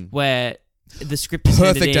where the script is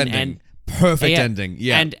handed in ending. Perfect ending.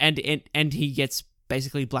 Yeah. And he gets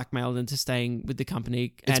basically blackmailed into staying with the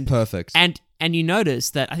company. It's perfect. And you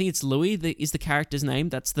notice that I think it's Louis is the character's name.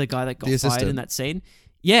 That's the guy that got fired in that scene.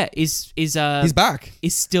 Yeah, is he's back.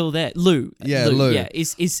 Is still there. Lou. Lou. Yeah,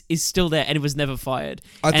 is still there, and it was never fired.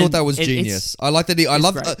 I thought that was genius. I like that he. I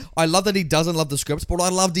love that he doesn't love the scripts, but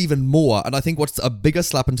what I loved even more, and I think what's a bigger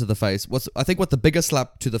slap into the face. What the bigger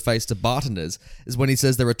slap to the face to Barton is when he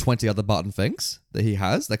says there are 20 other Barton Finks that he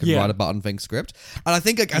has that can write a Barton Fink script, and I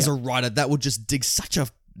think like as a writer that would just dig such a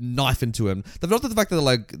knife into him. Not the fact that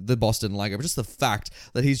like the boss didn't like it, but just the fact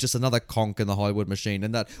that he's just another conk in the Hollywood machine,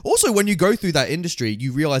 and that also when you go through that industry,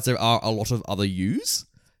 you realize there are a lot of other yous.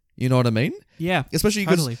 You know what I mean? Yeah, especially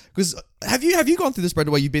because have you gone through this, Brenda,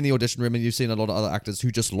 where you've been in the audition room and you've seen a lot of other actors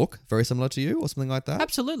who just look very similar to you or something like that?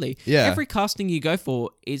 Absolutely. Yeah. Every casting you go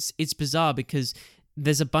for it's bizarre because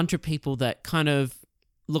there's a bunch of people that kind of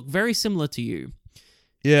look very similar to you.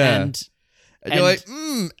 Yeah. And you're like,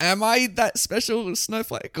 am I that special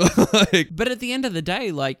snowflake? But at the end of the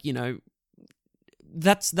day, like,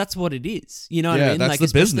 that's what it is. You know what I mean? That's like,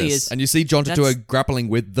 the business. And you see John Turturro grappling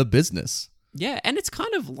with the business. Yeah, and it's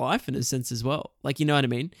kind of life in a sense as well. Like, you know what I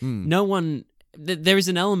mean? No one... there is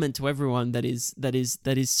an element to everyone that is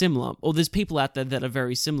similar. Or there's people out there that are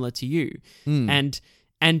very similar to you. And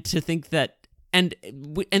to think that... And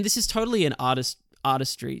this is totally an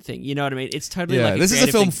artistry thing, you know what I mean? It's totally like this is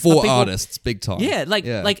a film for artists, big time. Yeah, like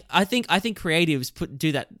I think creatives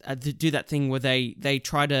do that thing where they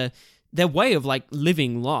try to, their way of like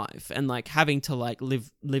living life and like having to like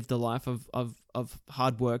live the life of of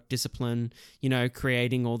hard work, discipline, you know,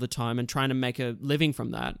 creating all the time and trying to make a living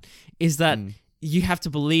from that, is that you have to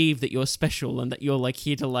believe that you're special and that you're like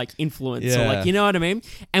here to like influence or like, you know what I mean?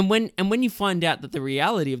 And when you find out that the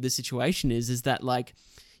reality of the situation is that like,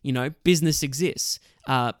 you know, business exists,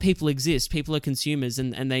 people exist, people are consumers,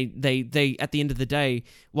 and they at the end of the day,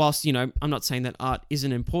 whilst, you know, I'm not saying that art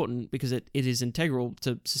isn't important because it is integral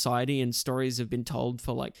to society and stories have been told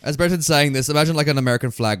for like... As Brenton's saying this, imagine like an American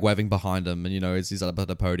flag waving behind him and, you know, he's up at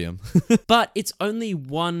the podium. But it's only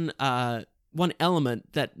one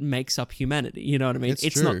element that makes up humanity. You know what I mean?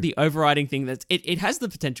 It's true. not the overriding thing that's... It has the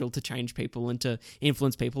potential to change people and to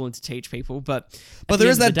influence people and to teach people, but there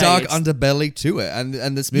is that dark underbelly to it.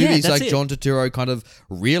 And this movie is like John Turturro kind of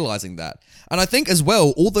realizing that. And I think as well,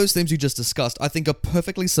 all those themes you just discussed, I think are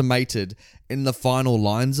perfectly summated in the final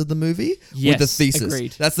lines of the movie with the thesis.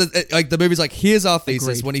 Agreed. That's the movie's like, here's our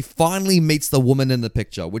thesis Agreed. when he finally meets the woman in the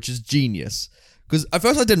picture, which is genius. Because at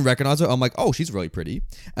first I didn't recognize her. I'm like, oh, she's really pretty.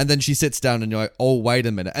 And then she sits down and you're like, oh, wait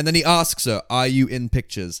a minute. And then he asks her, are you in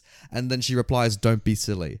pictures? And then she replies, don't be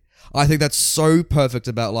silly. I think that's so perfect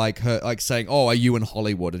about like her like saying, oh, are you in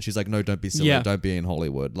Hollywood? And she's like, no, don't be silly. Yeah. Don't be in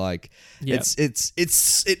Hollywood. Like Yeah. it's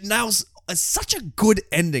such a good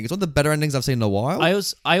ending. It's one of the better endings I've seen in a while.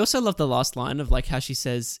 I also love the last line of like how she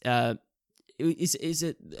says, is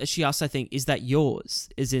it, she asks, I think, is that yours?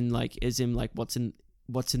 Is in like what's in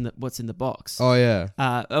the box? Oh yeah.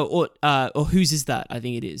 Or whose is that? I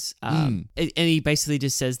think it is. And he basically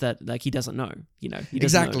just says that like he doesn't know. You know, he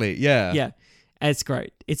doesn't Exactly. know. Yeah. Yeah, and it's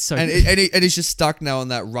great. It's so. And good. and he's just stuck now on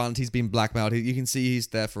that run. He's been blackmailed. You can see he's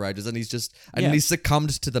there for ages, and he's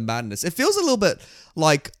succumbed to the madness. It feels a little bit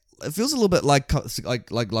like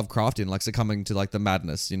Lovecraftian, like succumbing to like the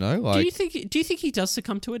madness. You know? Like, do you think he does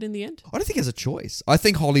succumb to it in the end? I don't think he has a choice. I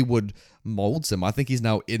think Hollywood molds him. I think he's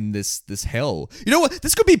now in this hell. You know what?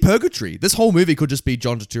 This could be purgatory. This whole movie could just be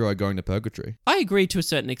John Turturro going to purgatory. I agree to a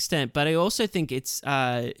certain extent, but I also think it's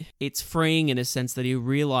freeing in a sense that he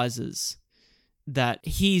realizes that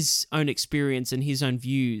his own experience and his own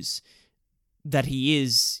views, that he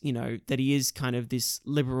is, you know, that he is kind of this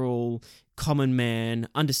liberal common man,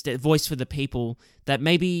 voice for the people, that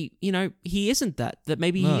maybe, you know, he isn't that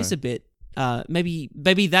maybe he is a bit,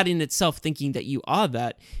 maybe that in itself, thinking that you are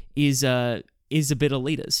that is a bit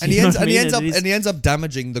elitist. And he ends up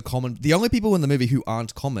damaging the common. The only people in the movie who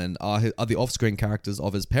aren't common are the off-screen characters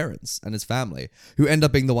of his parents and his family, who end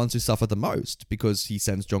up being the ones who suffer the most because he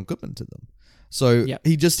sends John Goodman to them. So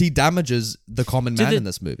he damages the common man in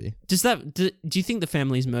this movie. Do you think the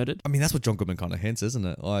family's murdered? I mean, that's what John Goodman kind of hints, isn't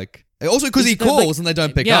it? Like, also because he calls and they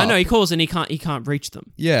don't pick up. Yeah, no, he calls and he can't reach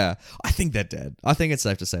them. Yeah, I think they're dead. I think it's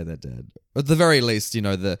safe to say they're dead. At the very least, you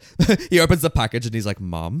know, he opens the package and he's like,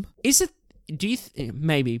 "Mum." Is it? Do you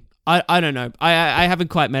maybe? I don't know. I haven't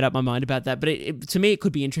quite made up my mind about that. But to me, it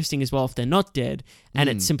could be interesting as well if they're not dead and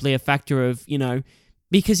it's simply a factor of, you know.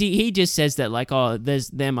 Because he just says that like, oh,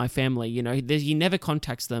 they're my family, you know. He never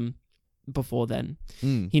contacts them before then.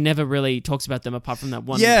 He never really talks about them apart from that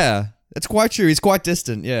one. Yeah, it's quite true. He's quite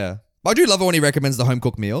distant, yeah. I do love it when he recommends the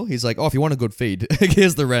home-cooked meal. He's like, oh, if you want a good feed,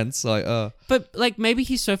 here's the rents. Like, But like maybe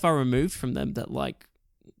he's so far removed from them that like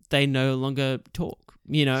they no longer talk.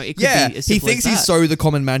 You know, it could be as simple he thinks as he's that. so the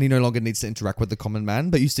common man, he no longer needs to interact with the common man,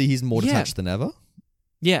 but you see he's more detached than ever.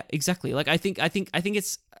 Yeah, exactly. Like I think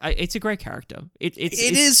it's a great character. It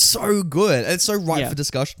is so good. It's so ripe for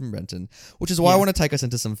discussion, Brenton. Which is why I want to take us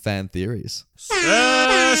into some fan theories.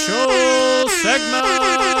 Special segment.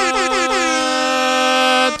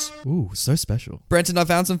 Ooh, so special. Brenton, I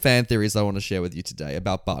found some fan theories I want to share with you today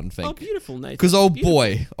about Barton Fink. Oh, beautiful, Nathan. Because oh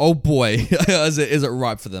boy, is it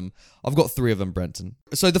ripe for them. I've got 3 of them, Brenton.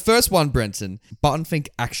 So the first one, Brenton, Barton Fink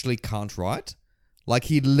actually can't write. Like,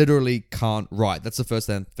 he literally can't write. That's the first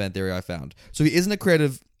fan theory I found. So he isn't a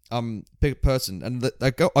creative person. And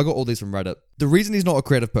I got all these from Reddit. The reason he's not a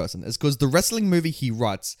creative person is because the wrestling movie he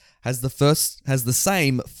writes has the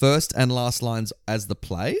same first and last lines as the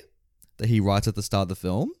play that he writes at the start of the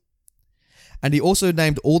film. And he also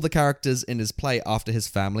named all the characters in his play after his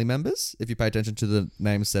family members, if you pay attention to the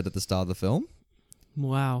names said at the start of the film.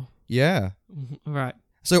 Wow. Yeah. Right.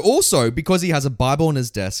 So also, because he has a Bible on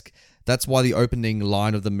his desk, that's why the opening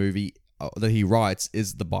line of the movie that he writes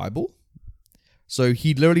is the Bible. So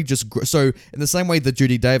he literally so in the same way that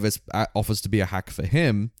Judy Davis offers to be a hack for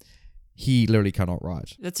him, he literally cannot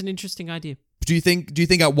write. That's an interesting idea. Do you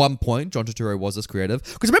think at one point John Turturro was this creative?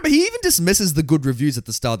 Because remember, he even dismisses the good reviews at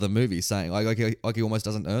the start of the movie, saying like he almost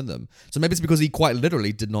doesn't earn them. So maybe it's because he quite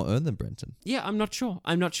literally did not earn them, Brenton. Yeah, I'm not sure.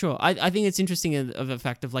 I think it's interesting of a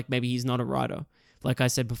fact of like maybe he's not a writer, like I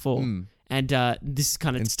said before. And this is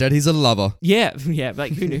kind of Instead, he's a lover. yeah.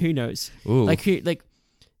 Like who knows? Ooh. Like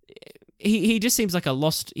he just seems like a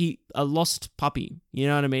lost puppy. You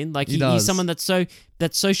know what I mean? Like He does. he's someone that's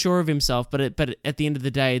so sure of himself, but at the end of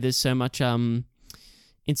the day, there's so much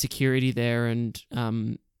insecurity there, and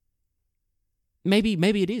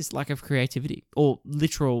maybe it is lack of creativity or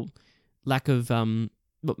literal lack of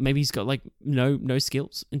but maybe he's got like no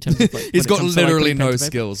skills in terms of like He's got literally no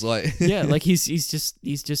skills. skills. Like, Yeah, like he's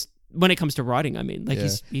just when it comes to writing, I mean, like yeah.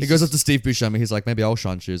 he's He goes up to Steve Buscemi. He's like, maybe I'll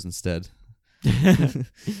shine shoes instead.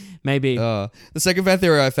 maybe The second fan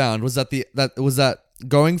theory I found was that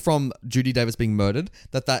going from Judy Davis being murdered,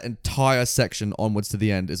 that entire section onwards to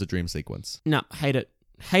the end is a dream sequence. no, hate it.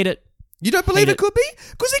 You don't believe Hate it could be?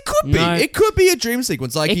 Because it could be. No. It could be a dream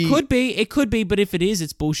sequence. Like It could be, but if it is,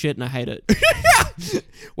 it's bullshit and I hate it.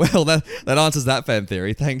 Well, that answers that fan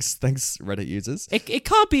theory. Thanks, Reddit users. It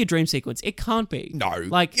can't be a dream sequence. It can't be. No,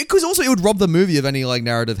 Like because also it would rob the movie of any like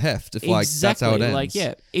narrative heft if like that's how it ends. Like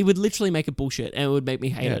yeah, it would literally make it bullshit and it would make me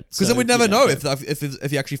hate it. Because So, then we'd never you know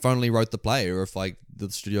if he actually finally wrote the play or if like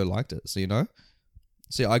the studio liked it. So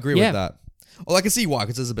So yeah, I agree Yeah. with that. Well, I can see why,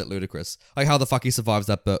 because it's a bit ludicrous. Like how the fuck he survives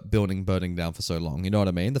that building burning down for so long. You know what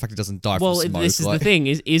I mean? The fact he doesn't die Well, from smoke. this is like, the thing: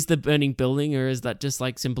 is the burning building, or is that just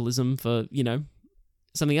like symbolism for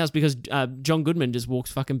something else? Because John Goodman just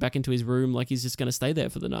walks fucking back into his room like he's just going to stay there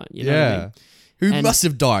for the night. You know what I mean? Who And- must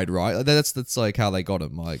have died, right? Like, that's like how they got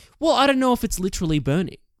him. Like Well, I don't know if it's literally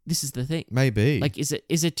burning. This is the thing. maybe. Like, is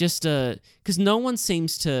it just because no one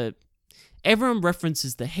seems to. Everyone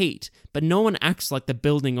references the heat, but no one acts like the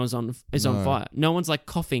building is on fire. No one's like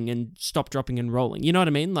coughing and stop, dropping, and rolling. You know what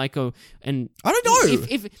I mean? Like, and I don't know.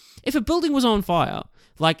 If a building was on fire,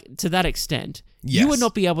 like to that extent, you would Yes.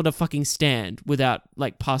 not be able to fucking stand without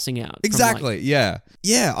like passing out. from, Exactly. like-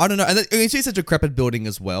 Yeah. I don't know. And it's such a decrepit building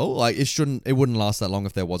as well. Like it wouldn't last that long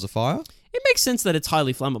if there was a fire. it makes sense that it's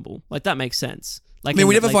highly flammable. Like that makes sense. Like I mean,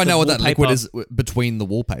 we never like, find the out what that liquid wallpaper- is between the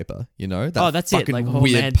wallpaper. You know? That Oh, that's it. fucking Like, oh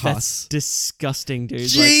weird man, pus. that's disgusting, dude. Like,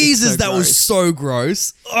 it's Jesus, so that was gross. so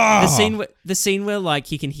gross. Ah. The scene where like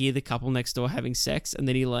he can hear the couple next door having sex, and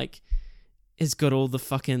then he like has got all the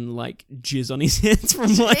fucking like jizz on his hands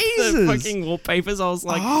from like the Jesus. fucking wallpapers. I was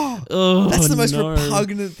like, Oh, oh, that's the most no.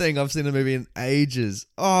 repugnant thing I've seen in a movie in ages.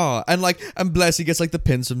 Oh, and bless, he gets like the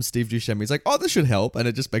pins from Steve Buscemi. He's like, oh, this should help, and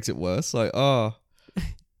it just makes it worse. Like, oh,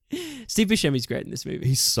 Steve Buscemi's great in this movie.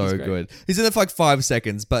 he's so great. good. He's in there for like 5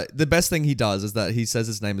 seconds, but the best thing he does is that he says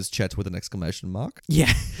his name is Chet with an exclamation mark.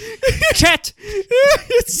 Yeah, Chet.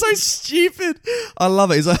 It's so stupid. I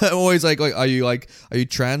love it. He's like, always like, are you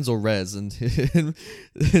trans or res? And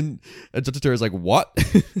Dr. Tura's like, what?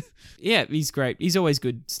 Yeah, he's great. He's always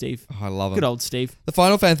good, Steve. I love him. Good old Steve. The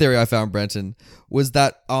final fan theory I found, Brenton, was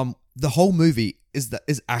that the whole movie is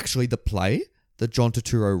actually the play that John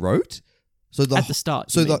Turturro wrote. So At the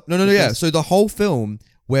start. So you the mean? yeah. So the whole film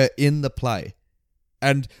we're in the play,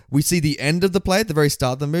 and we see the end of the play at the very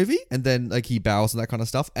start of the movie, and then like he bows and that kind of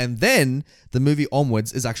stuff, and then the movie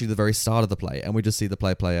onwards is actually the very start of the play, and we just see the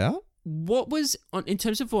play out. What was in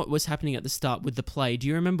terms of what was happening at the start with the play? Do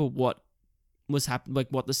you remember what was happening? Like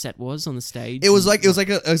what the set was on the stage? It was like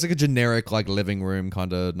a generic like living room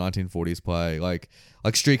kind of 1940s play, like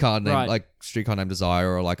Streetcar Named Right. like Streetcar Named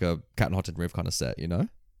Desire or like a Cat and Hot Tin Roof kind of set, you know?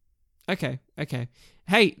 Okay.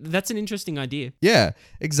 Hey, that's an interesting idea. Yeah,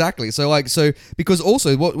 exactly. So because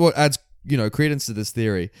also what adds credence to this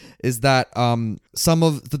theory is that some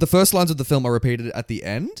of the first lines of the film are repeated at the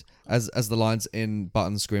end as the lines in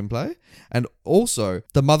Barton's screenplay, and also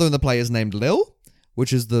the mother in the play is named Lil,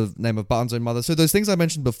 which is the name of Barton's own mother. So those things I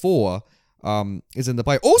mentioned before is in the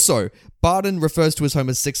play. Also, Barton refers to his home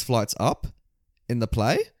as 6 flights up in the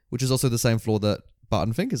play, which is also the same floor that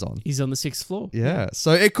Barton Fink is on. He's on the 6th floor. Yeah,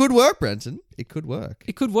 so it could work, Brenton. It could work.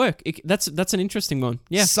 It could work. That's an interesting one.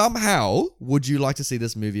 Yeah. Somehow, would you like to see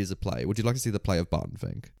this movie as a play? Would you like to see the play of Barton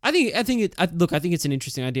Fink? I think it's an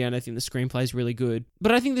interesting idea, and I think the screenplay is really good.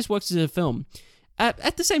 But I think this works as a film.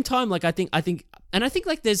 At the same time, like I think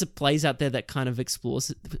like there's plays out there that kind of explore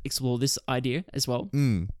this idea as well.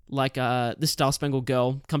 Like the Star Spangled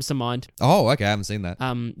Girl comes to mind. Oh, okay, I haven't seen that.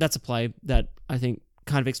 That's a play that I think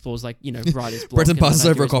kind of explores like writer's block. Brenton and that passes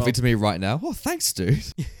idea over a as coffee well. to me right now. Oh, thanks, dude.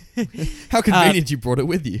 How convenient you brought it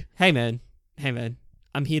with you. Hey man,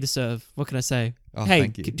 I'm here to serve. What can I say? Oh, hey,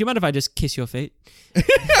 thank you. do you mind if I just kiss your feet?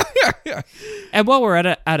 And while we're at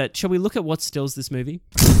it, shall we look at what stills this movie?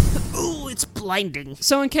 Ooh, it's blinding.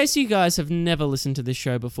 So in case you guys have never listened to this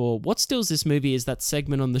show before, what stills this movie is that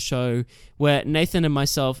segment on the show where Nathan and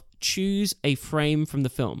myself choose a frame from the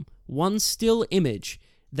film, one still image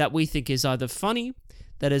that we think is either funny,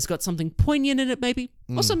 that has got something poignant in it, maybe,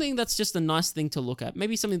 or something that's just a nice thing to look at.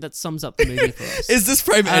 Maybe something that sums up the movie for us. Is this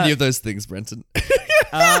frame any of those things, Brenton?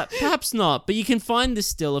 Perhaps not, but you can find this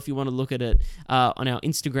still if you want to look at it on our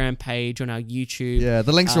Instagram page, on our YouTube. Yeah,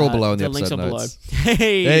 the links are all below in the links episode are notes. below.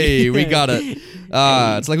 Hey, we got it.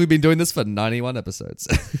 It's like we've been doing this for 91 episodes.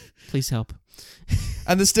 Please help.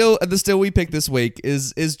 And the still we picked this week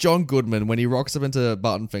is John Goodman when he rocks up into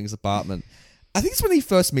Barton Fink's apartment. I think it's when he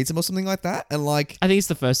first meets him or something like that. And like, I think it's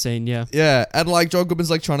the first scene, yeah. yeah, and like John Goodman's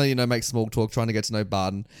like trying to, make small talk, trying to get to know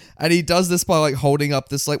Barton. And he does this by like holding up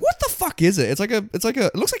this like, what the fuck is it?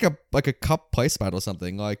 It looks like a cup placemat or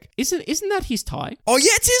something. Like, Isn't that his tie? oh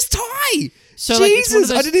yeah, it's his tie. So Jesus,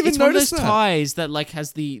 like, I didn't even it's one of notice those that. ties that like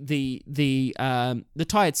has the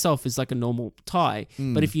tie itself is like a normal tie,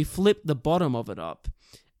 but if you flip the bottom of it up,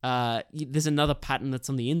 there's another pattern that's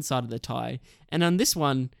on the inside of the tie, and on this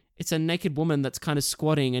one, it's a naked woman that's kind of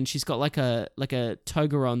squatting, and she's got like a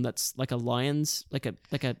toga on that's like a lion's, like a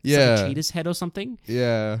Yeah. cheetah's head or something.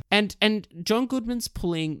 Yeah. And John Goodman's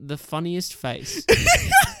pulling the funniest face.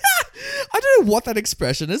 I don't know what that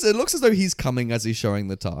expression is. It looks as though he's coming as he's showing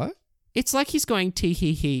the tie. It's like he's going tee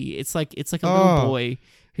hee hee. It's like a Oh. little boy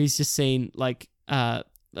who's just seen like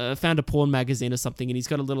found a porn magazine or something, and he's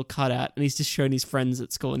got a little cutout, and he's just showing his friends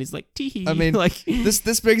at school, and he's like tee hee. I mean, like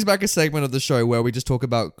this brings back a segment of the show where we just talk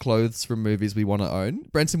about clothes from movies we want to own.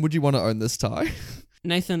 Brenton, would you want to own this tie?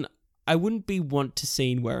 Nathan, I wouldn't be want to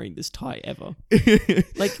seen wearing this tie ever.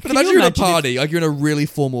 Like, But imagine you're at a party, like you're in a really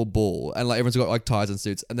formal ball, and like everyone's got like ties and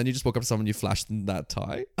suits, and then you just walk up to someone and you flash them that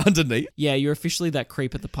tie underneath. Yeah, you're officially that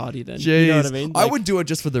creep at the party then. Jeez. You know what I mean? I Like, would do it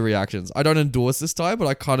just for the reactions. I don't endorse this tie, but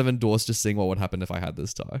I kind of endorse just seeing what would happen if I had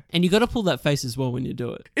this tie. and you got to pull that face as well when you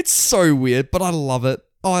do it. It's so weird, but I love it.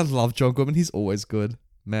 Oh, I love John Goodman. He's always good.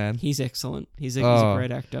 Man, He's excellent. He's a Oh.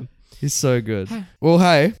 great actor. he's so good. Well,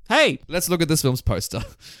 hey, Hey, let's look at this film's poster.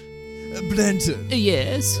 Brenton,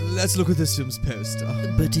 yes, let's look at this film's poster.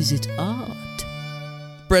 but is it art?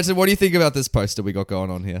 Brenton, what do you think about this poster we got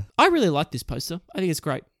going on here? I really like this poster. I think it's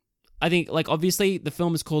great. I think, like, obviously, the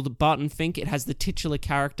film is called Barton Fink. It has the titular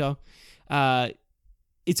character.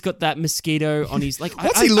 It's got that mosquito on his like.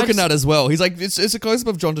 What's he looking at as well? He's like, it's a close up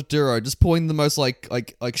of John Turturro, just pulling the most like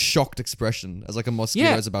shocked expression as like a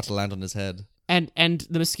mosquito is about to land on his head. And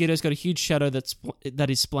the mosquito's got a huge shadow that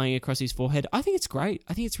is splaying across his forehead. I think it's great.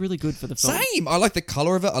 I think it's really good for the film. Same. I like the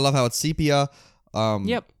color of it. I love how it's sepia.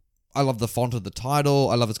 Yep. I love the font of the title.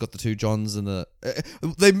 I love it's got the two Johns and the.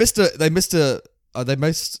 They missed an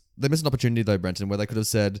opportunity though, Brenton, where they could have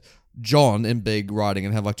said John in big writing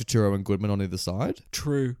and have like Turturro and Goodman on either side.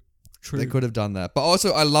 True. They could have done that. But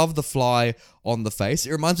also, I love the fly on the face.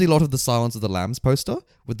 It reminds me a lot of the Silence of the Lambs poster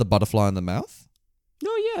with the butterfly in the mouth.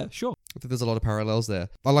 Oh yeah, sure. I think there's a lot of parallels there.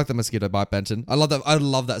 I like the mosquito bite, Benton. I love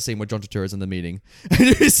that scene where John Turturro's in the meeting and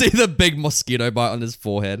you see the big mosquito bite on his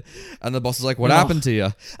forehead, and the boss is like, "What happened to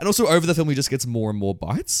you?" And also over the film, he just gets more and more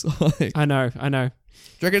bites. Like, I know. do you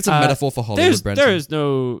reckon it's a metaphor for Hollywood,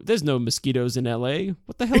 Brenton? There's no mosquitoes in LA.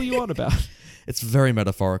 What the hell are you on about? It's very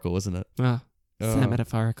metaphorical, isn't it? It's that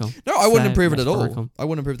metaphorical. No, I wouldn't Sad improve it at all. metaphorical. I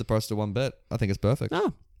wouldn't improve the poster one bit. I think it's perfect. No,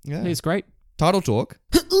 I Yeah. think it's great. Title talk.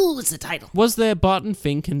 Ooh, it's the title. Was there Barton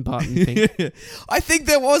Fink and Barton Fink? I think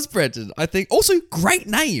there was, Brenton. I think also great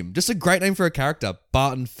name. Just a great name for a character,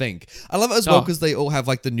 Barton Fink. I love it as well Oh. because they all have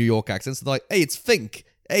like the New York accents. They're like, "Hey, it's Fink.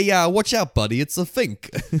 Hey, watch out, buddy. It's a Fink."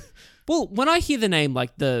 Well, when I hear the name,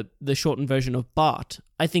 like the shortened version of Bart,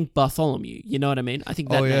 I think Bartholomew. You know what I mean? I think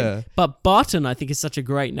that Oh, name. yeah. But Barton, I think, is such a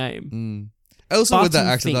great name. Also with that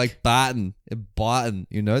Barton accent, they're Fink. like Barton.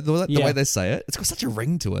 You know the Yeah. way they say it. It's got such a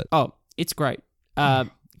ring to it. Oh, it's great.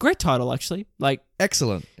 Great title, actually. Like,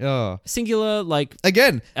 Excellent. Yeah. singular, like,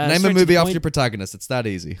 Again, name a straight to movie the after point. your protagonist. It's that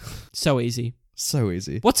easy. so easy. So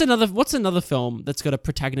easy. What's another film that's got a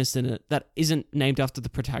protagonist in it that isn't named after the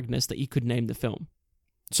protagonist that you could name the film?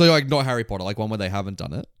 So like not Harry Potter, like one where they haven't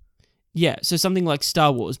done it. Yeah, so something like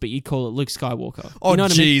Star Wars, but you'd call it Luke Skywalker. Oh You know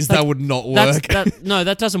what I mean? jeez, Like, that would not work. No,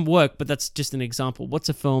 that doesn't work, but that's just an example. What's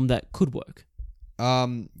a film that could work?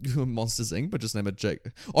 Monsters Inc., but just name it Jake.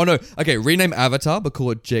 Oh no, okay, rename Avatar, but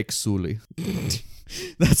call it Jake Sully.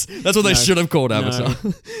 that's what they should have called Avatar.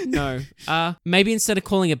 No. Maybe instead of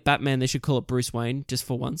calling it Batman, they should call it Bruce Wayne, just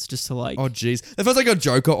for once, just to like... Oh jeez, it feels like a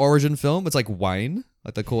Joker origin film. It's like Wayne,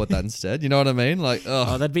 like they call it that instead. You know what I mean? Like,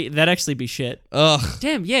 Oh, that'd actually be shit. ugh.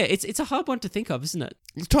 Damn, yeah, it's a hard one to think of, isn't it?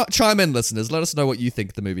 Chime in, listeners. Let us know what you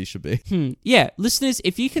think the movie should be. Yeah, listeners,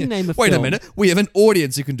 if you can name a Wait film... a minute, we have an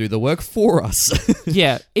audience who can do the work for us.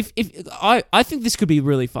 Yeah, if I think this could be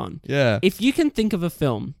really fun. Yeah. If you can think of a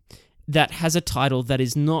film that has a title that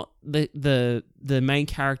is not the main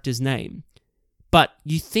character's name, but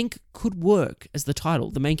you think could work as the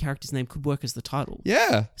title. The main character's name could work as the title.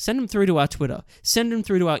 Yeah. Send them through to our Twitter. Send them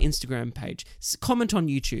through to our Instagram page. Comment on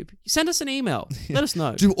YouTube. Send us an email. Let us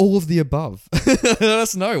know. Do all of the above. Let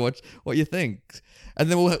us know what you think. And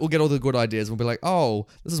then we'll get all the good ideas. We'll be like, oh,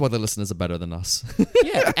 this is why the listeners are better than us.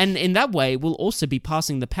 Yeah, and in that way, we'll also be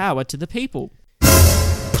passing the power to the people.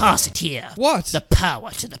 Pass it here. What? The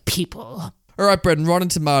power to the people. All right, Brendan, Rotten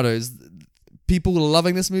Tomatoes. People are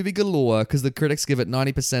loving this movie galore because the critics give it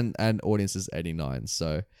 90% and audiences 89%.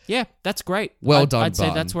 So Yeah, that's great. Well done, I'd say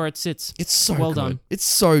Barton. that's where it sits. it's so Well good. done. It's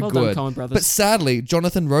so Well done, good. Coen Brothers. But sadly,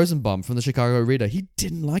 Jonathan Rosenbaum from the Chicago Reader, he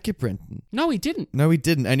didn't like it, Brendan. No, he didn't. No, he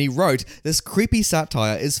didn't. And he wrote, this creepy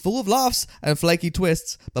satire is full of laughs and flaky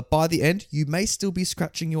twists, but by the end, you may still be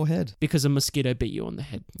scratching your head. Because a mosquito bit you on the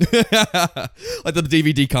head. Like the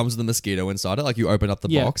DVD comes with a mosquito inside it, like you open up the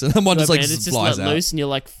Yeah. box and then one just like And just it's flies let out. loose and you're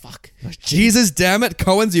like, fuck. Jesus damn it,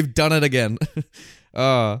 Coens, you've done it again.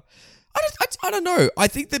 I don't know. I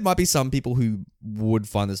think there might be some people who would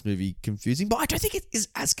find this movie confusing, but I don't think it is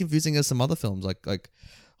as confusing as some other films. Like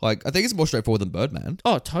I think it's more straightforward than Birdman.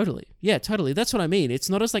 Oh, totally. Yeah, totally. That's what I mean. It's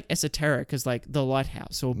not as like esoteric as like The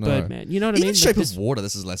Lighthouse or No. Birdman. You know what I Even mean? Shape Like of Water,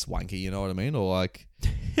 this is less wanky. You know what I mean? Or like,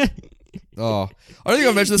 oh, I don't think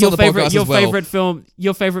I mentioned this on your the favorite, podcast your as well.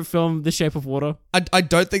 favorite film, The Shape of Water. I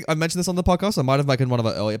don't think I mentioned this on the podcast. I might have in one of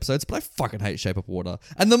our early episodes, but I fucking hate Shape of Water.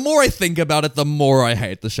 And the more I think about it, the more I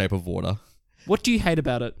hate The Shape of Water. What do you hate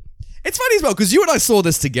about it? It's funny as well because you and I saw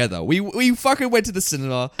this together. We fucking went to the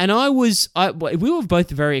cinema. And we were both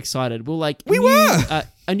very excited. We were like, We were!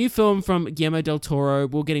 a new film from Guillermo del Toro.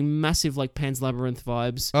 We were getting massive like Pan's Labyrinth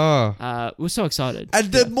vibes. Oh. We were so excited.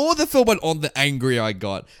 And the more the film went on, the angrier I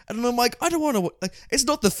got. And I'm like, I don't want to. Like, it's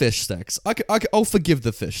not the fish sex. I'll forgive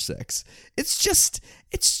the fish sex. It's just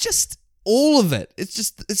all of it.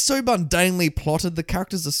 It's so mundanely plotted. The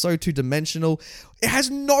characters are so two-dimensional. It has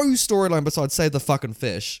no storyline besides save the fucking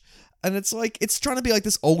fish. And it's like, it's trying to be like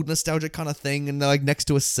this old nostalgic kind of thing. And they're like next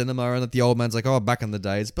to a cinema and the old man's like, oh, back in the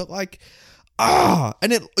days. But like,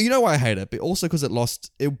 and it, you know why I hate it? But also because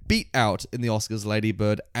it beat out in the Oscars Lady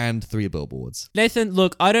Bird and Three Billboards. Nathan,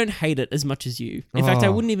 look, I don't hate it as much as you. In fact, I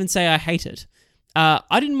wouldn't even say I hate it.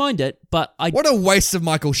 I didn't mind it, but What a waste of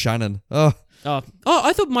Michael Shannon. Oh,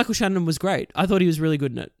 I thought Michael Shannon was great. I thought he was really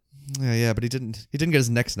good in it. yeah, but he didn't get his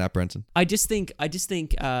neck snapped, Brenton. I just think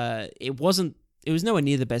it was nowhere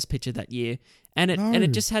near the best picture that year, and it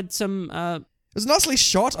just had some. It was nicely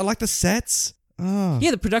shot. I like the sets. Oh. Yeah,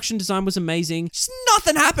 the production design was amazing. Just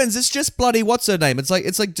nothing happens. It's just bloody what's her name? It's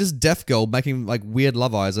like just Deaf Girl making like weird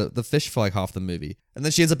love eyes at the fish for like half the movie, and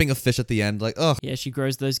then she ends up being a fish at the end. Like, ugh, Yeah, she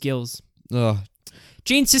grows those gills. ugh.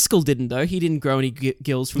 Gene Siskel didn't though. He didn't grow any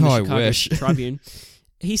gills from the Oh, I Chicago wish. Tribune.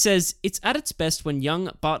 He says, it's at its best when young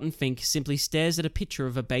Barton Fink simply stares at a picture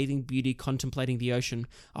of a bathing beauty contemplating the ocean.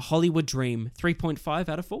 A Hollywood dream. 3.5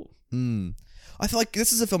 out of 4. I feel like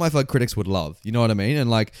this is a film I feel like critics would love. You know what I mean? And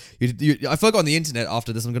like, I feel like on the internet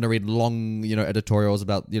after this, I'm going to read long, editorials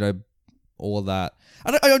about, all of that.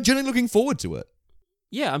 And I'm genuinely looking forward to it.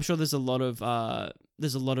 Yeah, I'm sure there's a lot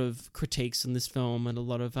of critiques in this film and a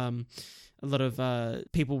lot of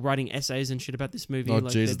people writing essays and shit about this movie. Oh,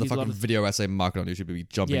 Like, Jesus, there'd the be a lot fucking video essay market on YouTube would be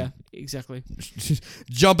jumping. Yeah, exactly.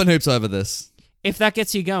 Jumping hoops over this. If that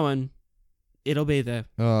gets you going, it'll be there.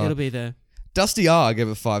 Oh. It'll be there. Dusty R gave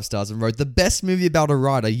it 5 stars and wrote, the best movie about a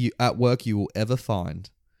writer at work you will ever find.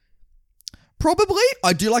 Probably.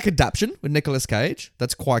 I do like Adaption with Nicolas Cage.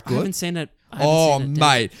 That's quite I good. haven't seen it.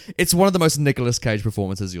 Mate. It's one of the most Nicolas Cage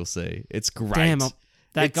performances you'll see. It's great. Damn,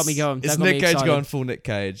 that got me going. It's That got me Nick Cage excited. going full Nick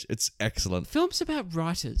Cage. It's excellent. Films about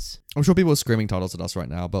writers. I'm sure people are screaming titles at us right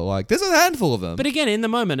now, but like, there's a handful of them. But again, in the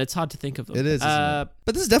moment, it's hard to think of them. It is, isn't it?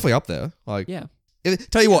 But this is definitely up there. Like, Yeah.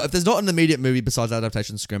 Tell you what, if there's not an immediate movie besides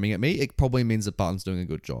adaptation screaming at me, it probably means that Barton's doing a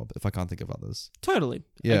good job, if I can't think of others. Totally.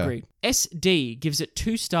 Yeah. Agreed. SD gives it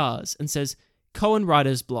 2 stars and says, Coen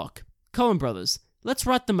writer's block. Coen brothers. Let's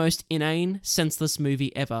write the most inane, senseless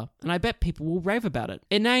movie ever, and I bet people will rave about it.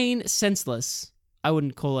 Inane, senseless. I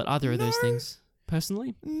wouldn't call it either of those things,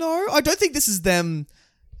 personally. No, I don't think this is them.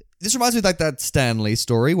 This reminds me of like that Stan Lee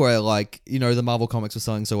story where like, the Marvel comics were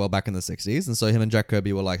selling so well back in the 60s. And so him and Jack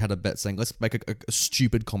Kirby were like, had a bet saying, let's make a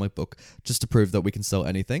stupid comic book just to prove that we can sell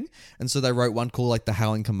anything. And so they wrote one called like The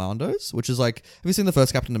Howling Commandos, which is like, have you seen the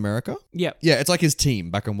first Captain America? Yeah. Yeah, it's like his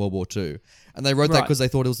team back in World War II. And they wrote that Right. because they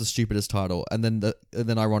thought it was the stupidest title. And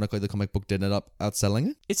then ironically, the comic book did end up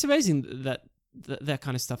outselling it. It's amazing that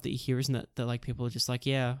kind of stuff that you hear, isn't it? That like people are just like,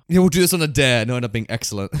 yeah. Yeah, we'll do this on a dare and it'll end up being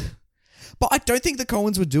excellent. But I don't think the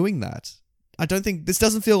Coens were doing that. I don't think this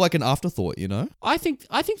doesn't feel like an afterthought, you know? I think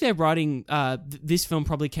their writing, this film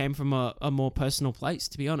probably came from a more personal place.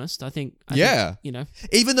 To be honest, I think you know.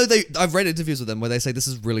 Even though I've read interviews with them where they say this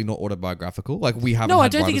is really not autobiographical. Like we haven't. No, I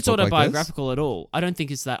had don't think writers it's talk like this. autobiographical at all. I don't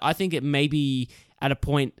think it's that. I think it may be at a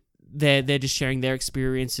point they're just sharing their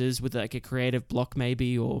experiences with like a creative block,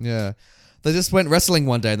 maybe, or Yeah, they just went wrestling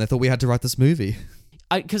one day and they thought we had to write this movie.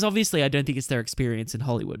 because obviously I don't think it's their experience in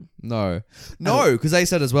Hollywood. No, because they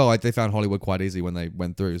said as well like they found Hollywood quite easy when they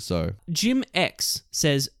went through. So Jim X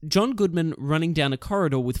says John Goodman running down a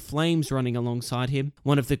corridor with flames running alongside him,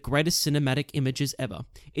 one of the greatest cinematic images ever.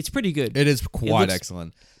 It's pretty good. it is quite looks-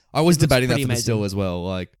 excellent. I was it looks debating that pretty for the amazing. still as well.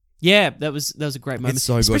 Like Yeah, that was a great moment. It's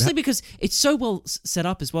so good. Especially because it's so well set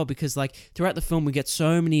up as well, because like throughout the film we get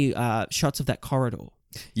so many shots of that corridor.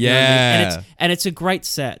 You know what I mean? And it's a great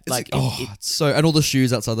set. It's it's so, and all the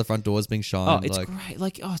shoes outside the front doors being shined. it's like, great.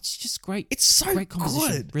 Like, it's just great. It's so great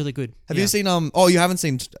composition. good. Really good. Have Yeah. you seen you haven't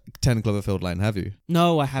seen 10 Cloverfield Lane, have you?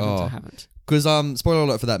 No, I haven't. Oh. I haven't. Because spoiler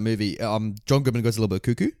alert for that movie, John Goodman goes a little bit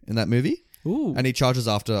cuckoo in that movie. Ooh. And he charges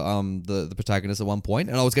after the protagonist at one point,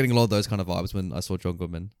 and I was getting a lot of those kind of vibes when I saw John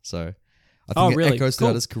Goodman. So I think really? it echoes Cool.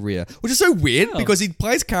 throughout his career, which is so weird Oh. because he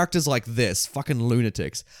plays characters like this, fucking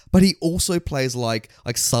lunatics, but he also plays like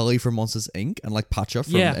Sully from Monsters Inc. and like Pacha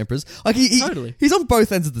from Yeah. Emperors. Like he Totally. he's on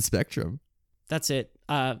both ends of the spectrum. That's it.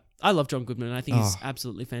 I love John Goodman. I think he's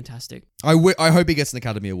absolutely fantastic. I hope he gets an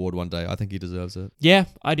Academy Award one day. I think he deserves it. Yeah,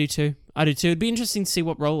 I do too. It'd be interesting to see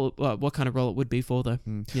what kind of role it would be for, though.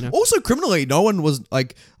 You know, Also, criminally, no one was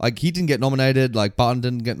like he didn't get nominated. Like Barton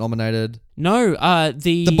didn't get nominated. no,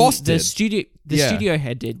 the boss the did. studio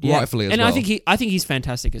head did, yeah. Rightfully as and well. I think he's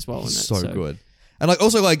fantastic as well. In that, So good, and like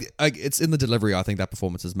also like it's in the delivery. I think that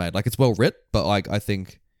performance is made. Like it's well writ, but like I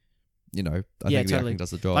think, you know, I think the acting does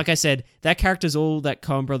the job. Like I said, that character's all that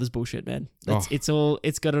Coen Brothers bullshit, man.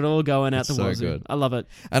 It's got it all going out It's the so wazoo. good. I love it.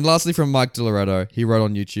 And lastly, from Mike DeLoretto, he wrote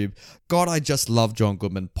on YouTube, "God, I just love John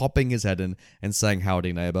Goodman popping his head in and saying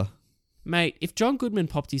howdy neighbor." Mate, if John Goodman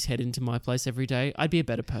popped his head into my place every day, I'd be a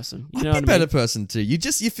better person. You know I'd what be I a mean? better person too. You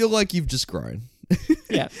feel like you've just grown.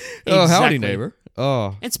 Yeah. Oh, howdy exactly. neighbor.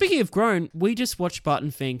 Oh, And speaking of grown, we just watched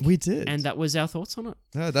Barton Fink. we did. And that was our thoughts on it.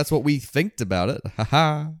 No, that's what we thinked about it.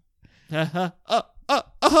 Haha.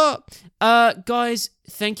 Guys,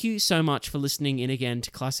 thank you so much for listening in again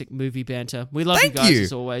to Classic Movie Banter. We love Thank you guys you.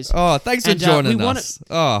 as always. Oh, thanks for And, joining we wanna- us.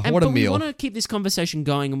 Oh, what a But meal. we want to keep this conversation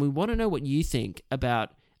going, and we want to know what you think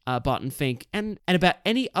about Barton Fink and about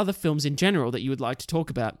any other films in general that you would like to talk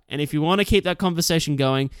about. And if you want to keep that conversation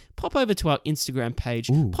going, pop over to our Instagram page,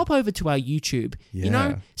 pop over to our YouTube. You know,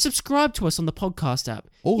 Yeah. subscribe to us on the podcast app.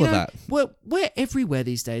 All You of know, that. We're everywhere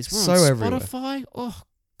these days. We're So on everywhere. Spotify. Oh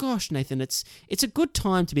gosh, Nathan, it's a good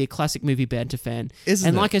time to be a Classic Movie Banter fan. Isn't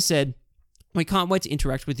and it? like I said, we can't wait to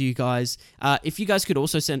interact with you guys. If you guys could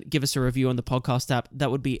also give us a review on the podcast app, that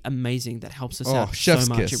would be amazing. That helps us out chef's so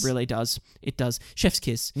much. kiss. It really does. It does. Chef's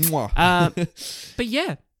kiss. Mwah. But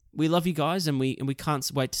yeah, we love you guys, and we can't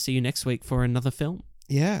wait to see you next week for another film.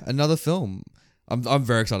 Yeah, another film. I'm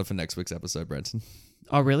very excited for next week's episode, Brenton.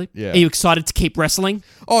 Oh, really? Yeah. Are you excited to keep wrestling?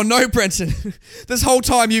 Oh no, Brenton! This whole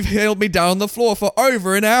time you've held me down on the floor for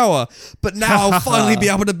over an hour, but now I'll finally be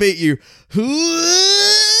able to beat you.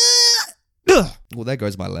 Well, there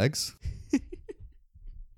goes my legs.